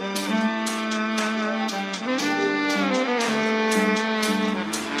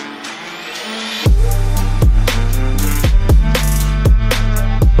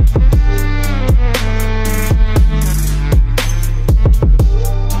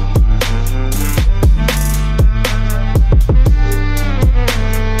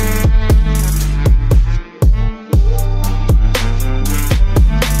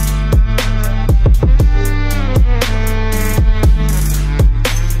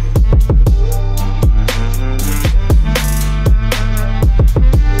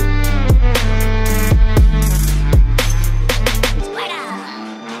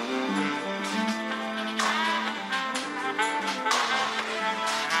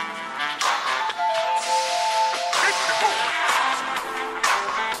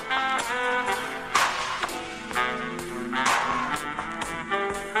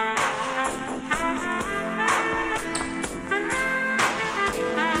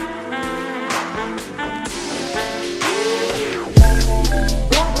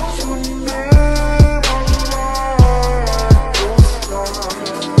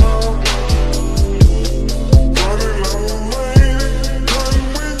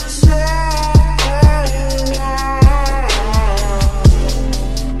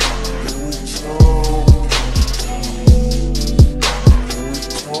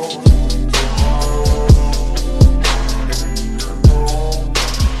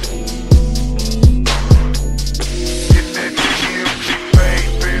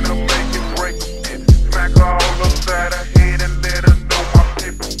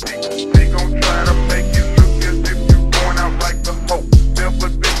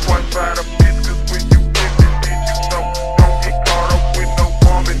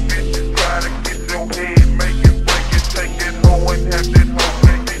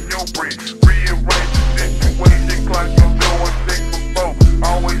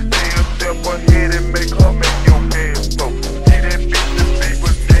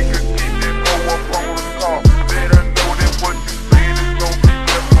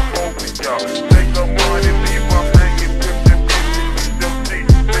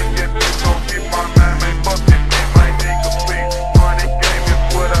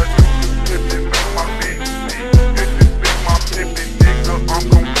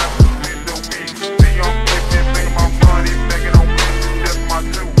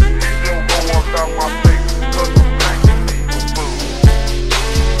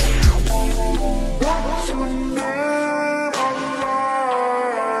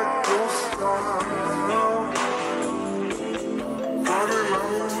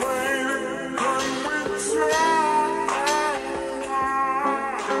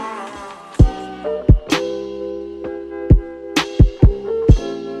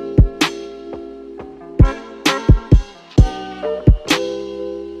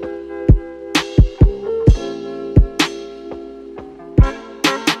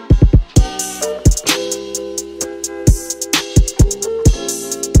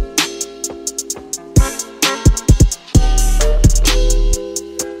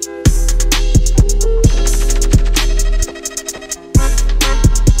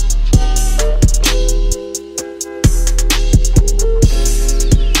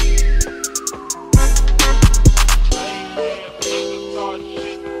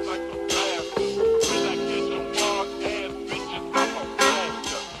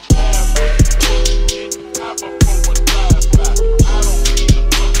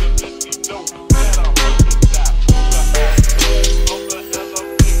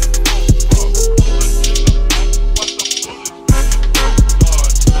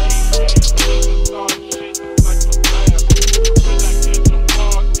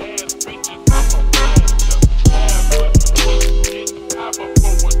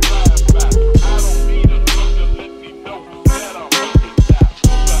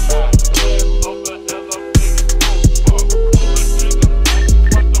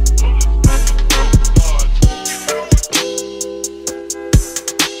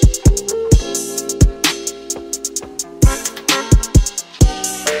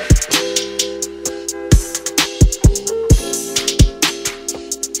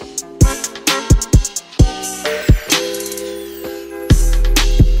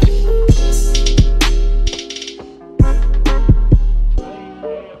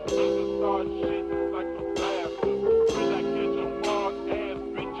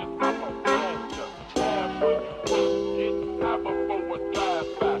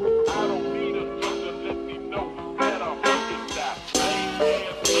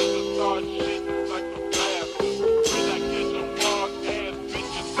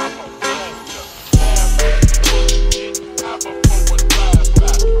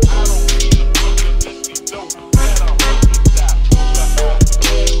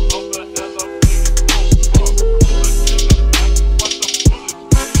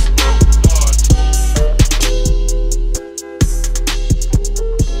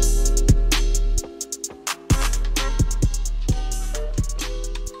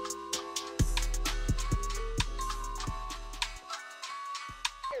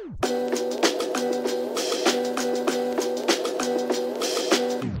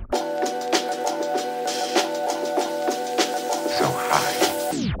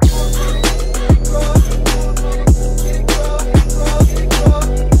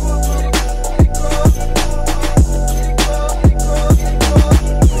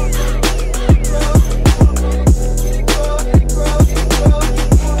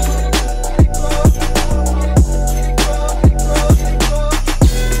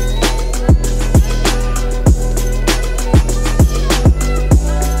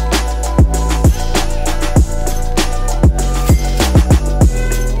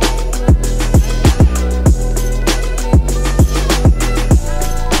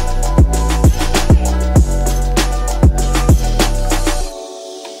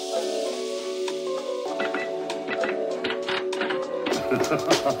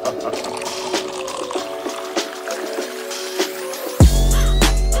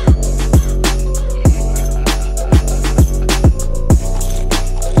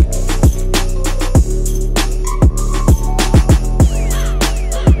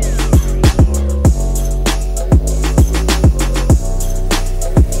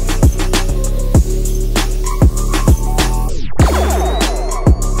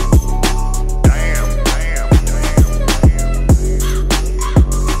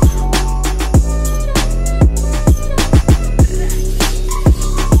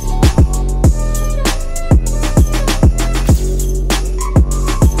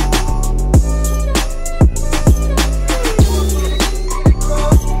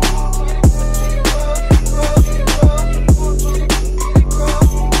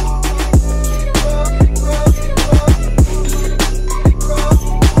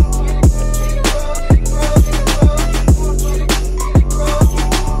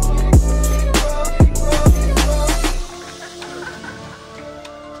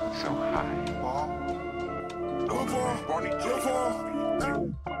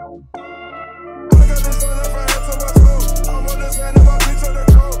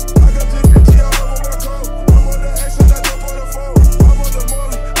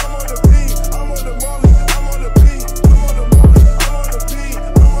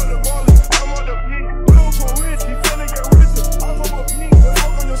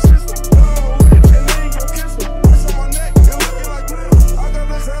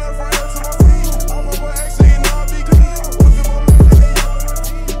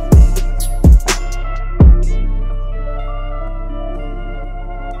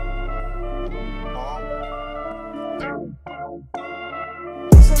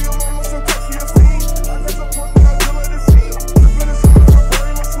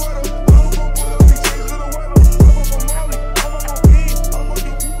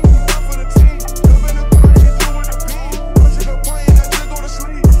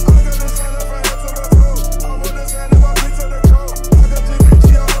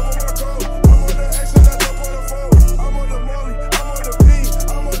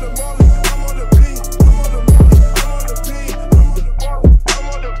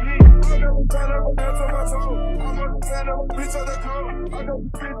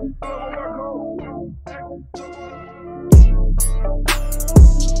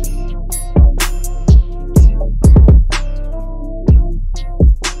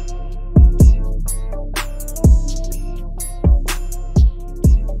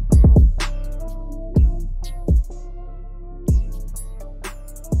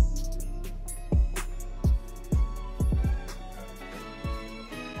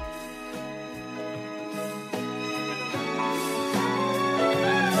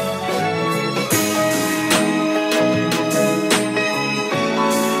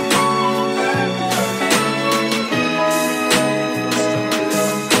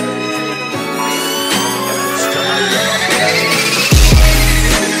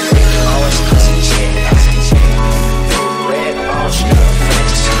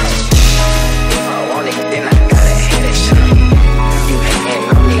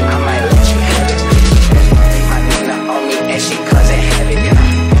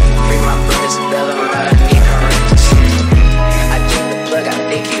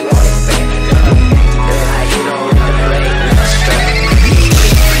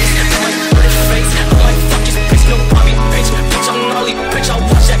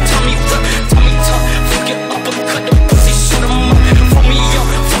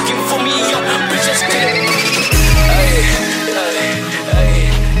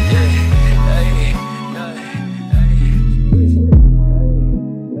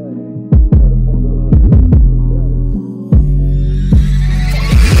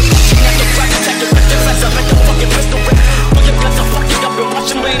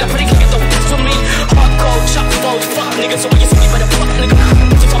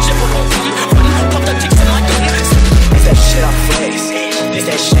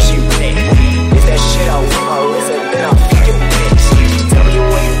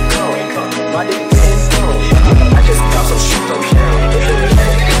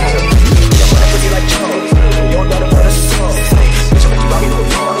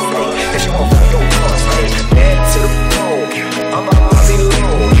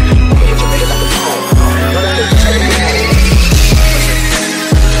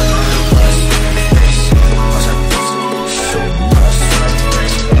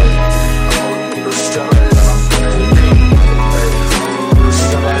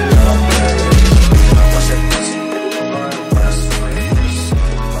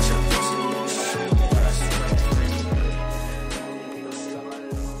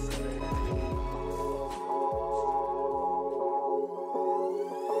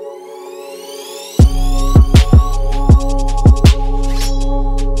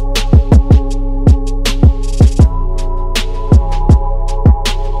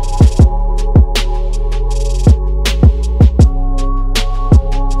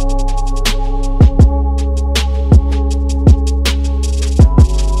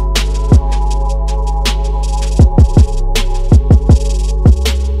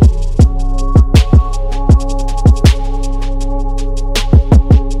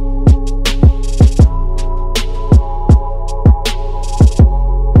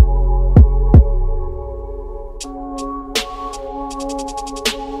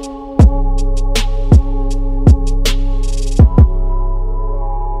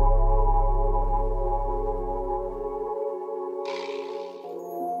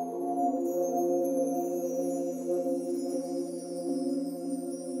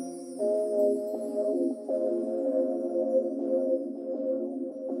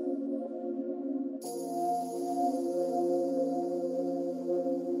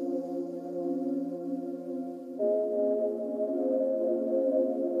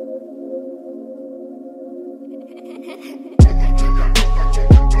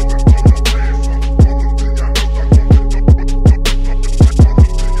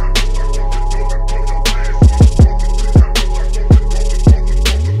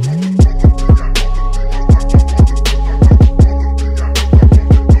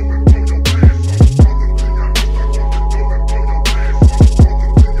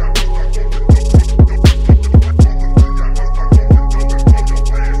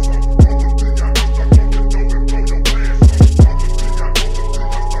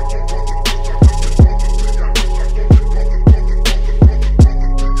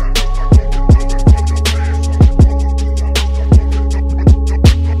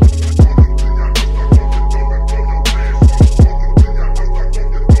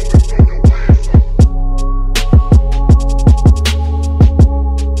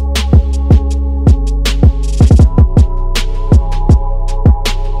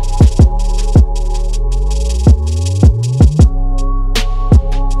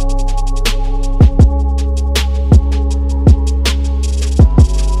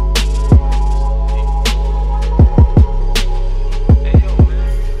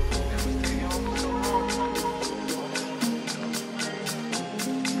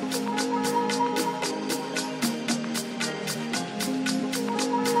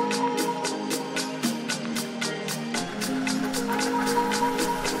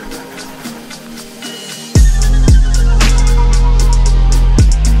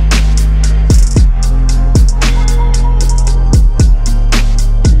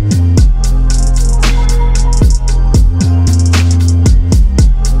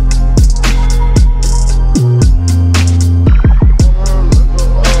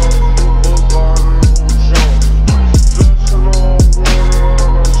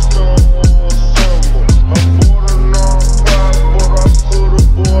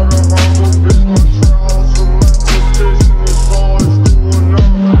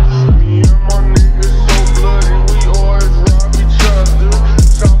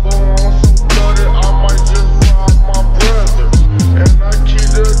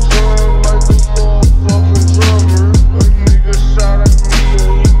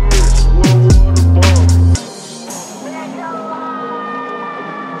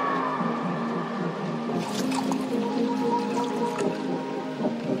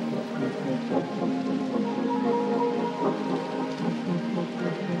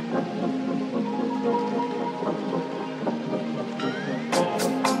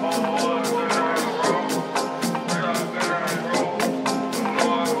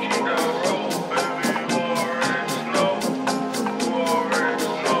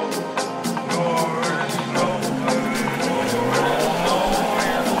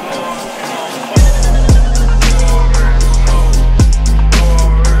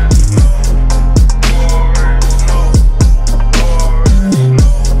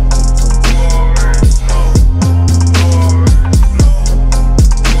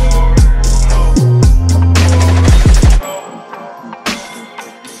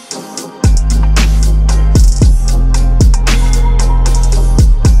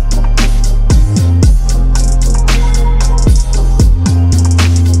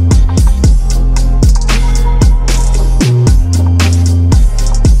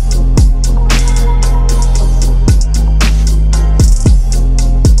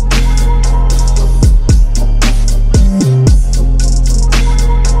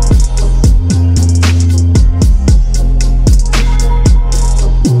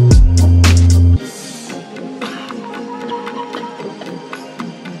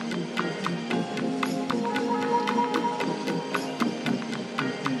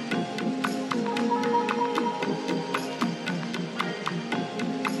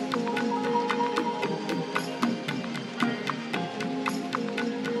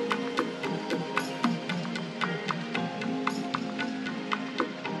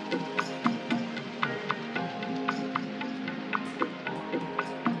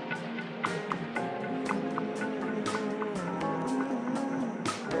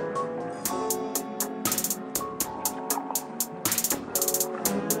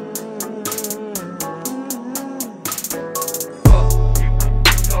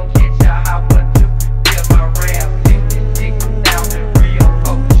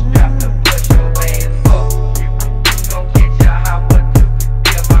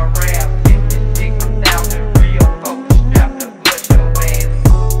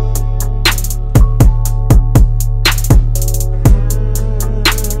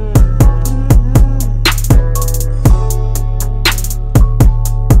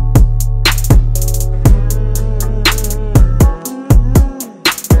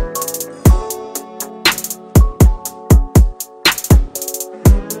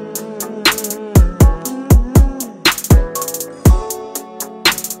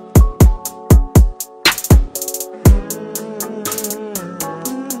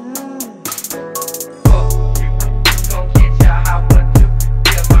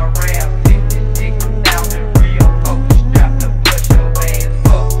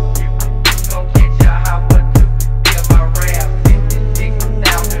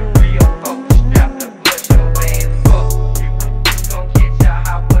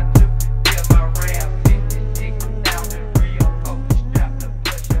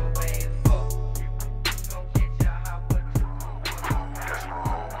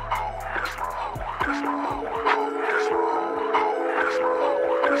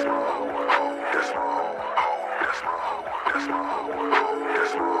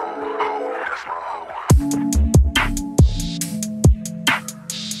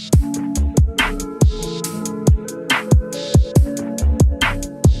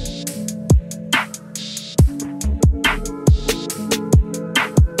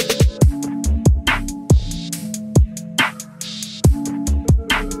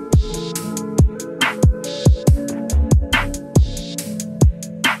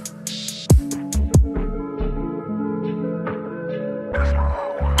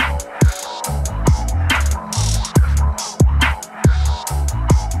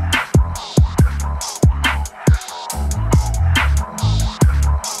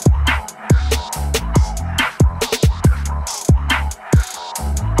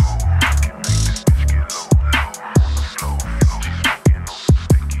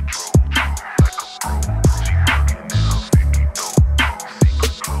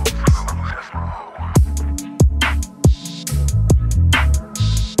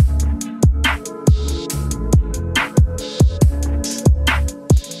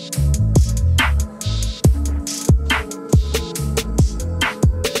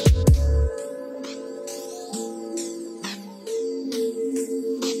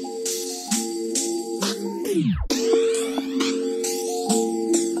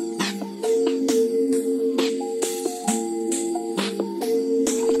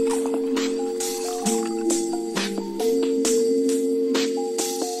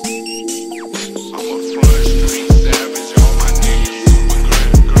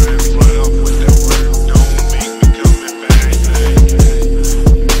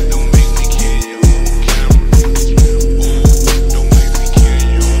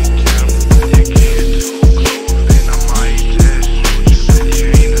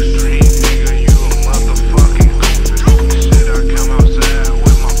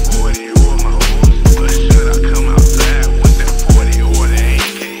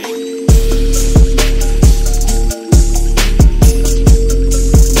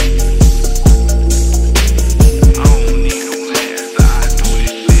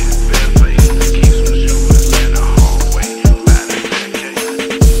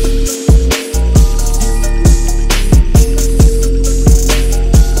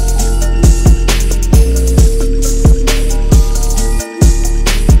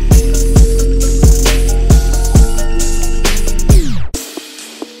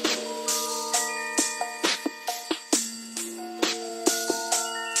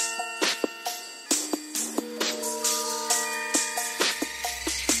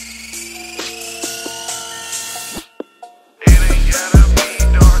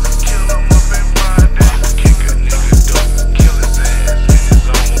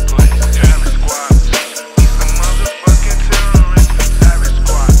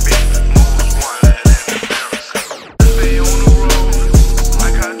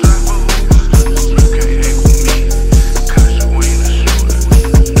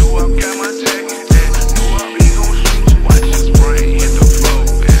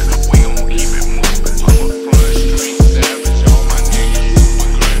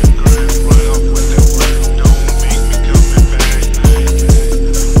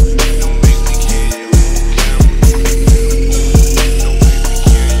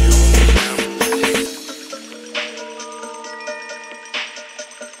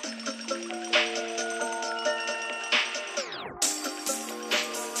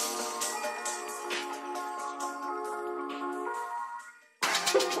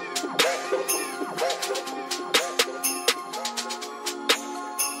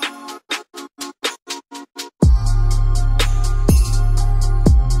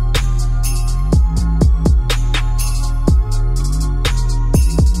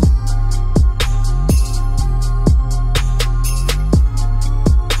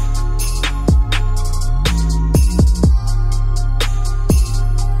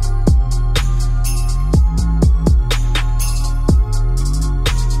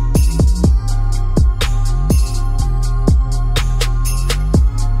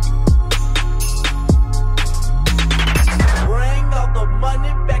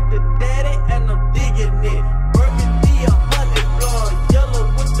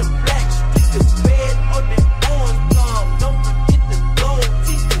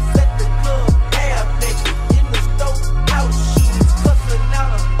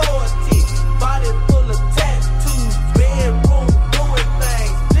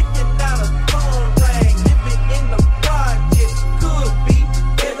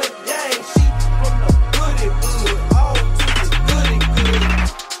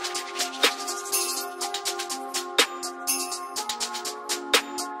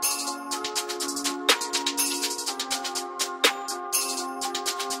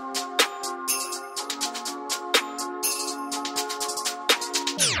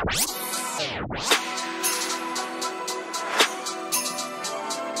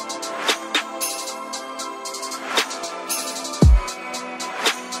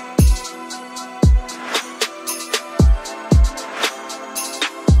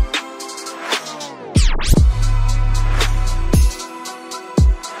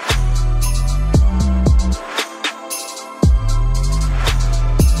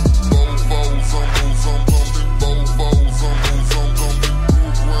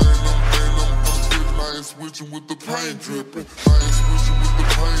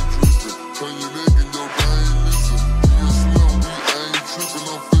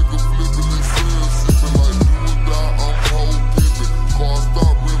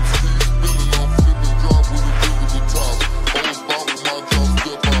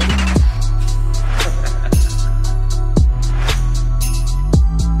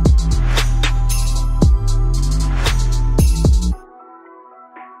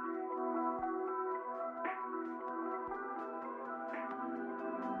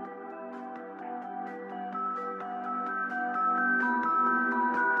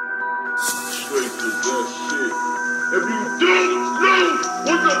 If you don't know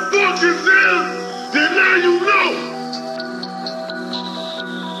what the fuck is this, then now you know.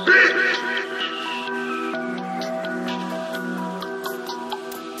 Bitch.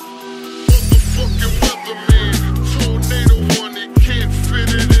 Motherfucking weatherman, tornado money, can't fit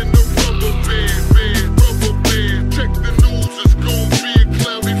it in the rubber band. Check the news, it's gonna be a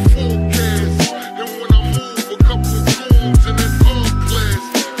cloudy forecast. And when I move, a couple goons in an art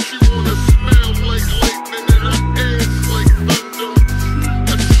class. She wanna smell like lightning and her ass like thunder. I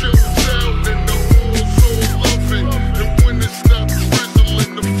shows out and the halls all love it. And when it stops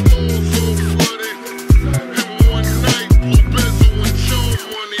drizzling, the floors all flooded. And one night, blue bezel and charm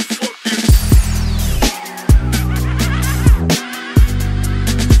money, fuck it.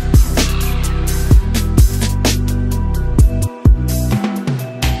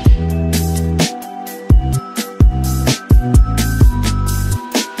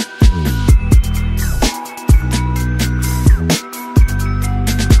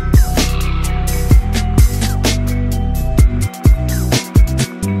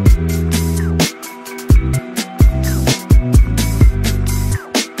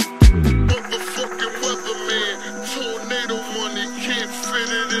 Motherfucking weatherman, tornado money, can't fit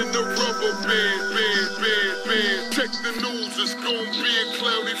it in the rubber band. Check the news, it's gonna be a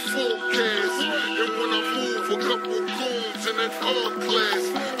cloudy forecast. And when I move, a couple goons in an art class.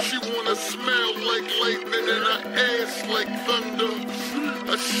 She wanna smell like lightning and her ass like thunder.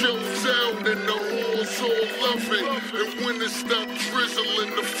 I shows out and the halls all love it. And when it stops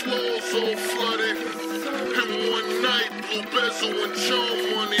drizzling, the floors all flooded. And one night, blue bezel and charm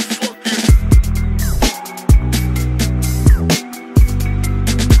money, fuck it.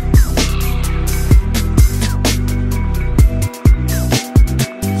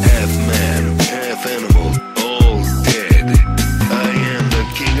 Half man, half animal, all dead. I am the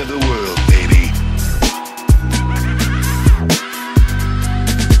king of the world, baby.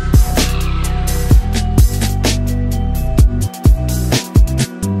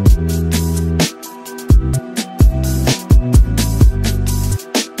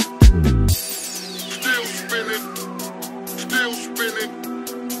 Still spinning, still spinning,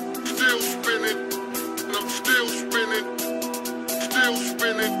 still spinning, and I'm still spinning, still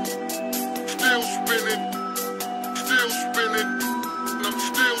spinning, still spinning, still spinning, and I'm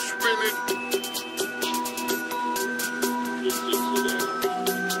still spinning.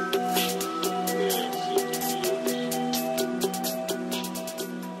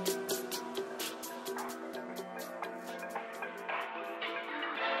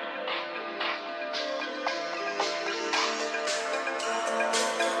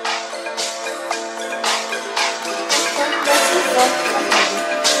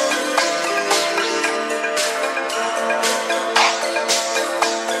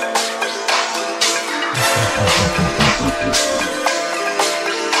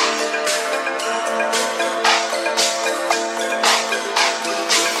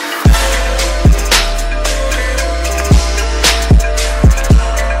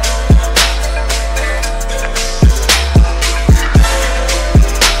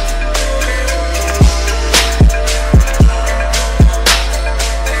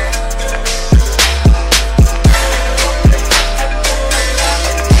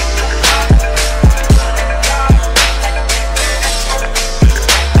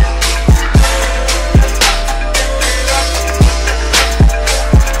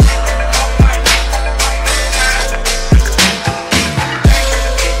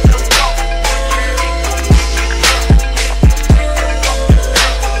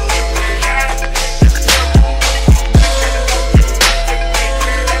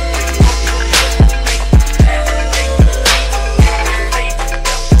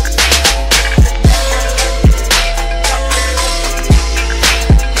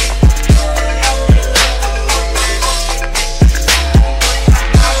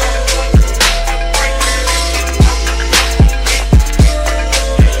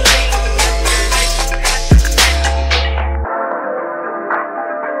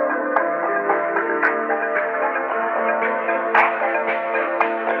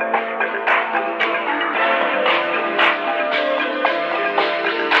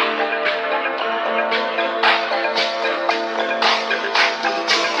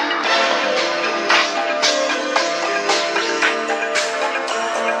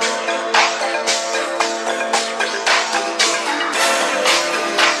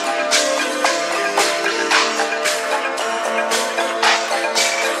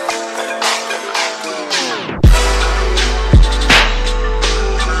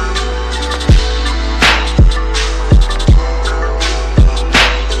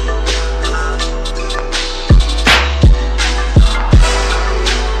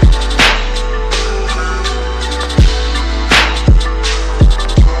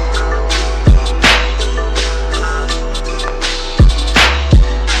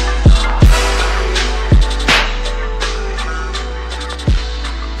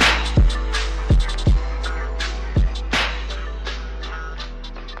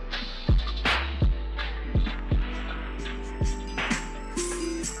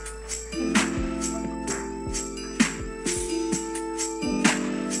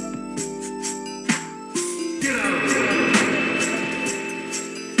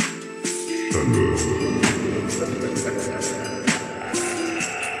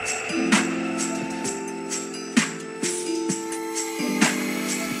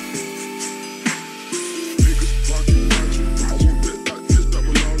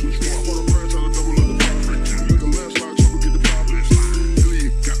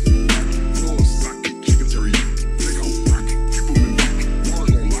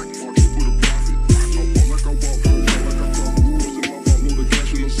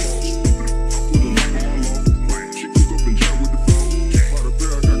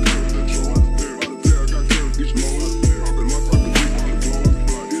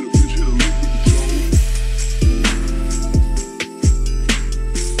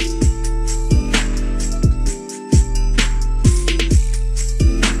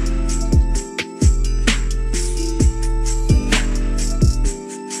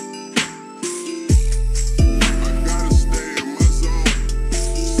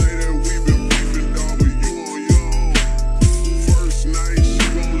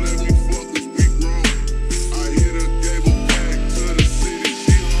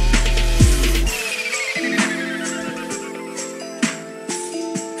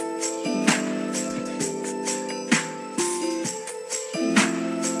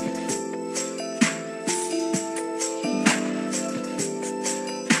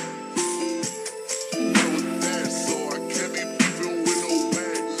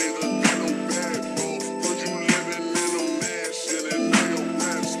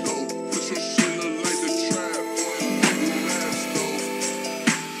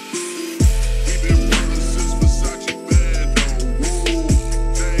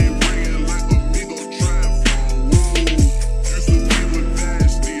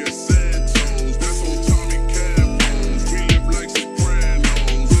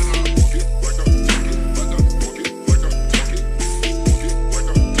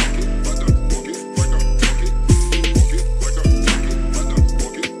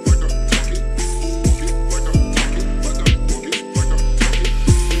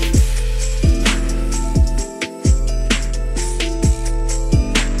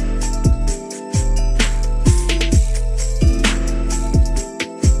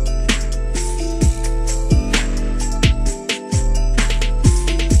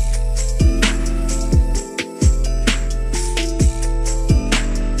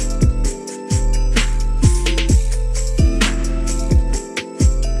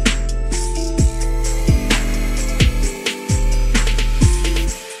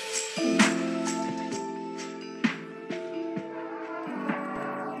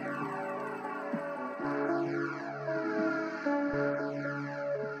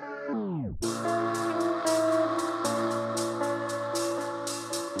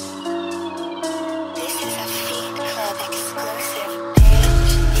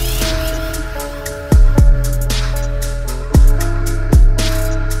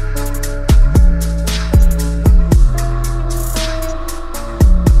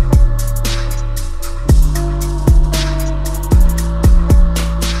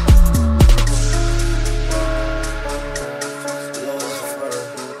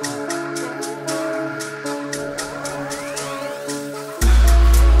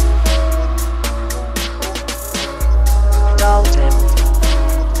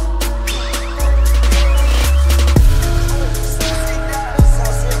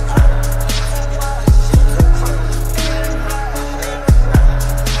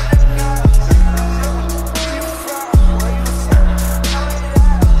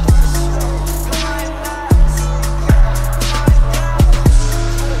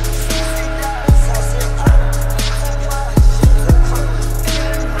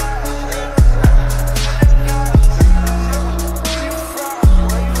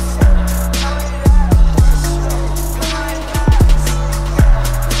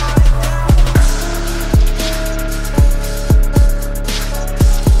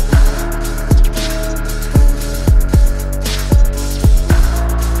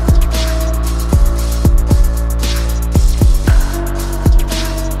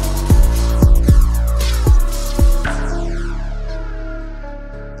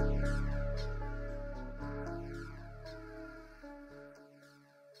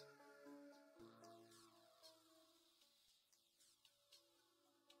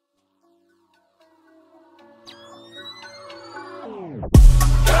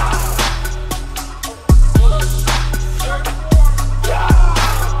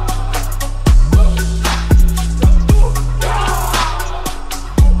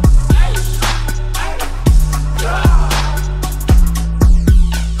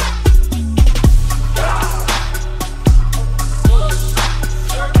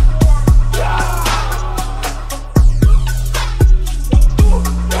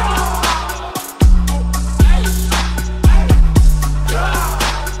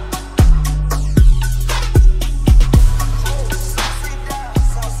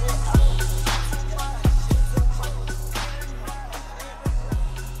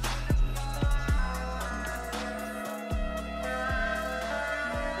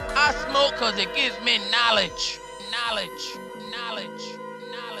 I smoke cause it gives me knowledge. Knowledge.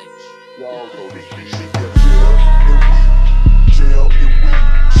 Y'all know this shit. She got jail and weed.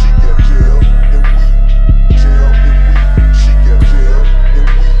 She got jail and weed. Jail and weed. She got jail and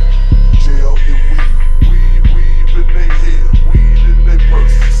weed. Jail and weed. Weed in they head. Weed in they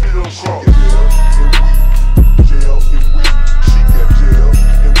purse. Still cross. Jail and weed. She got jail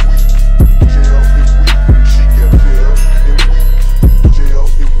and weed. Jail and weed. She got jail and weed. Jail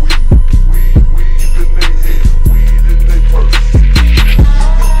and weed. Weed in they head. Weed in they purse.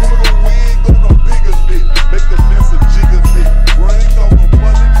 Make a dance a jigga lit. Bring all the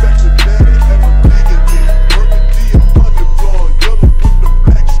money back to daddy and I'm digging it. Burgundy 100 blonde, yellow with the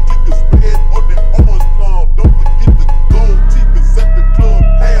black stickers, red on the orange blonde. Don't forget the gold teeth is at the club,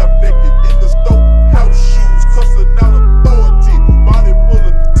 half naked in the stove. House shoes, cussing out authority. Body full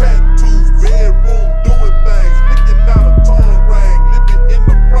of tattoos, bedroom doing things, licking out a tongue ring, living in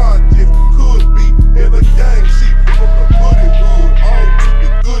the projects. Could be in a gang, she from the hoodie hood, all to the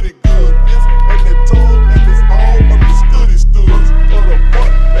goody good. This and that tongue. All of the study studs of the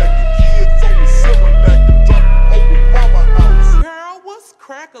butt back and kids on the summer back and drop over mama house. Girl, what's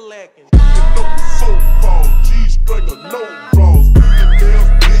crack-a-lackin'? You know the so-called G-string of no draws. Millionaires,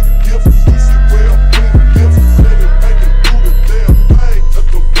 big gifts, sushi well, pink lips. Let it bang it do the damn thing at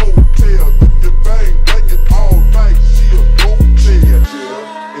the motel. If you bang it all night, she a go-tell.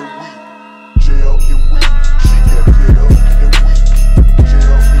 Jail and weed. She got jail and weed.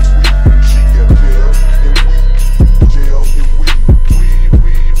 Jail and weed. She got jail and weed. Jail and weed.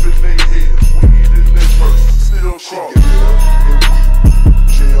 Weed in they head. Weed in they purse. Still cross. Jail and weed.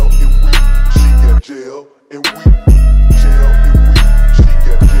 She got jail and weed. Jail and weed. Jail and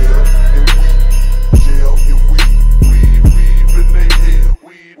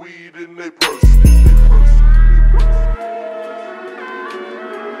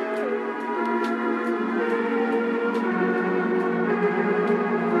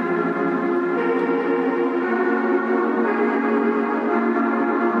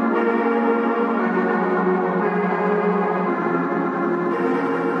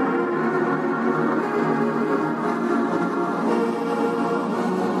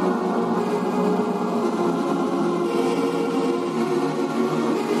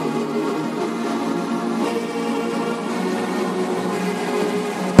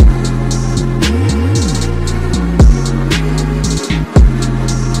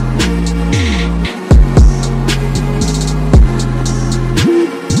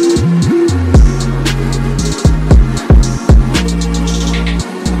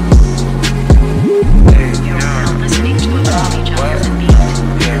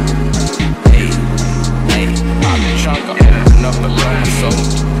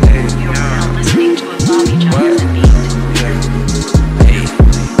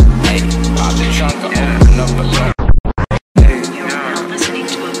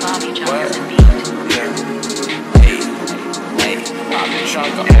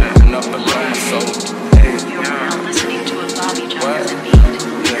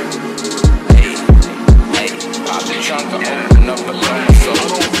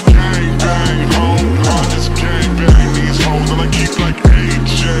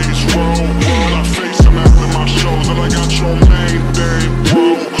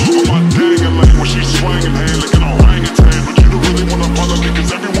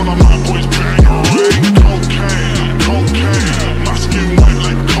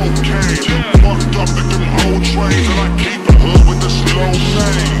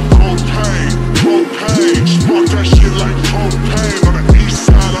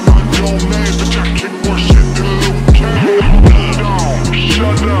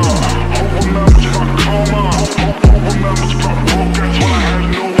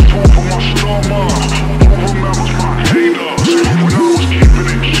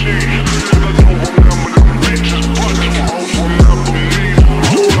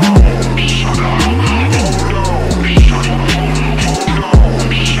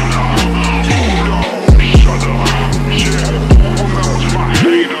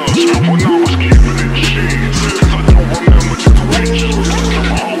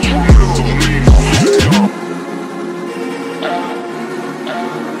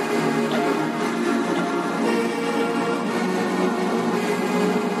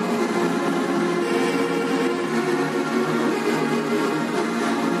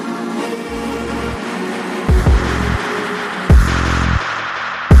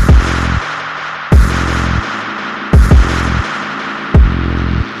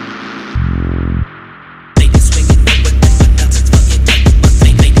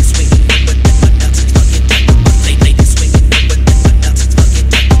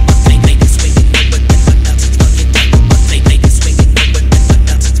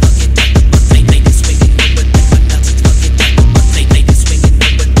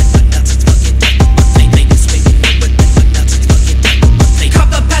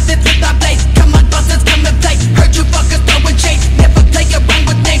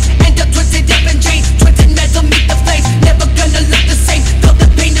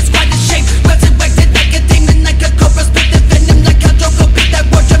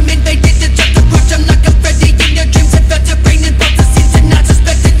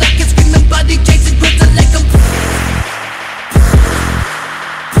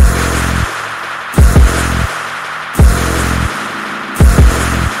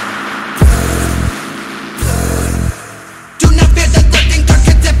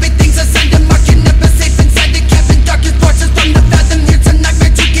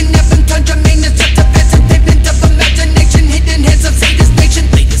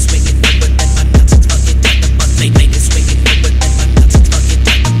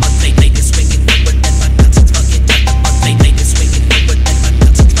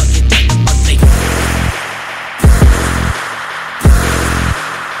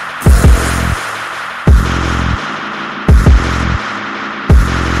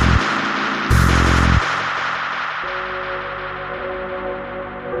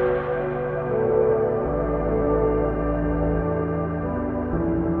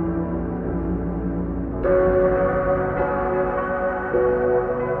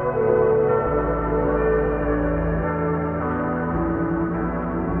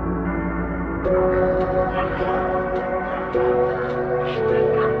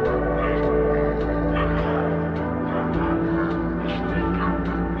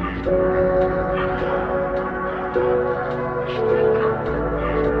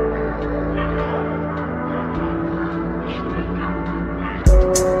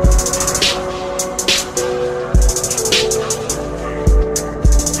Bye.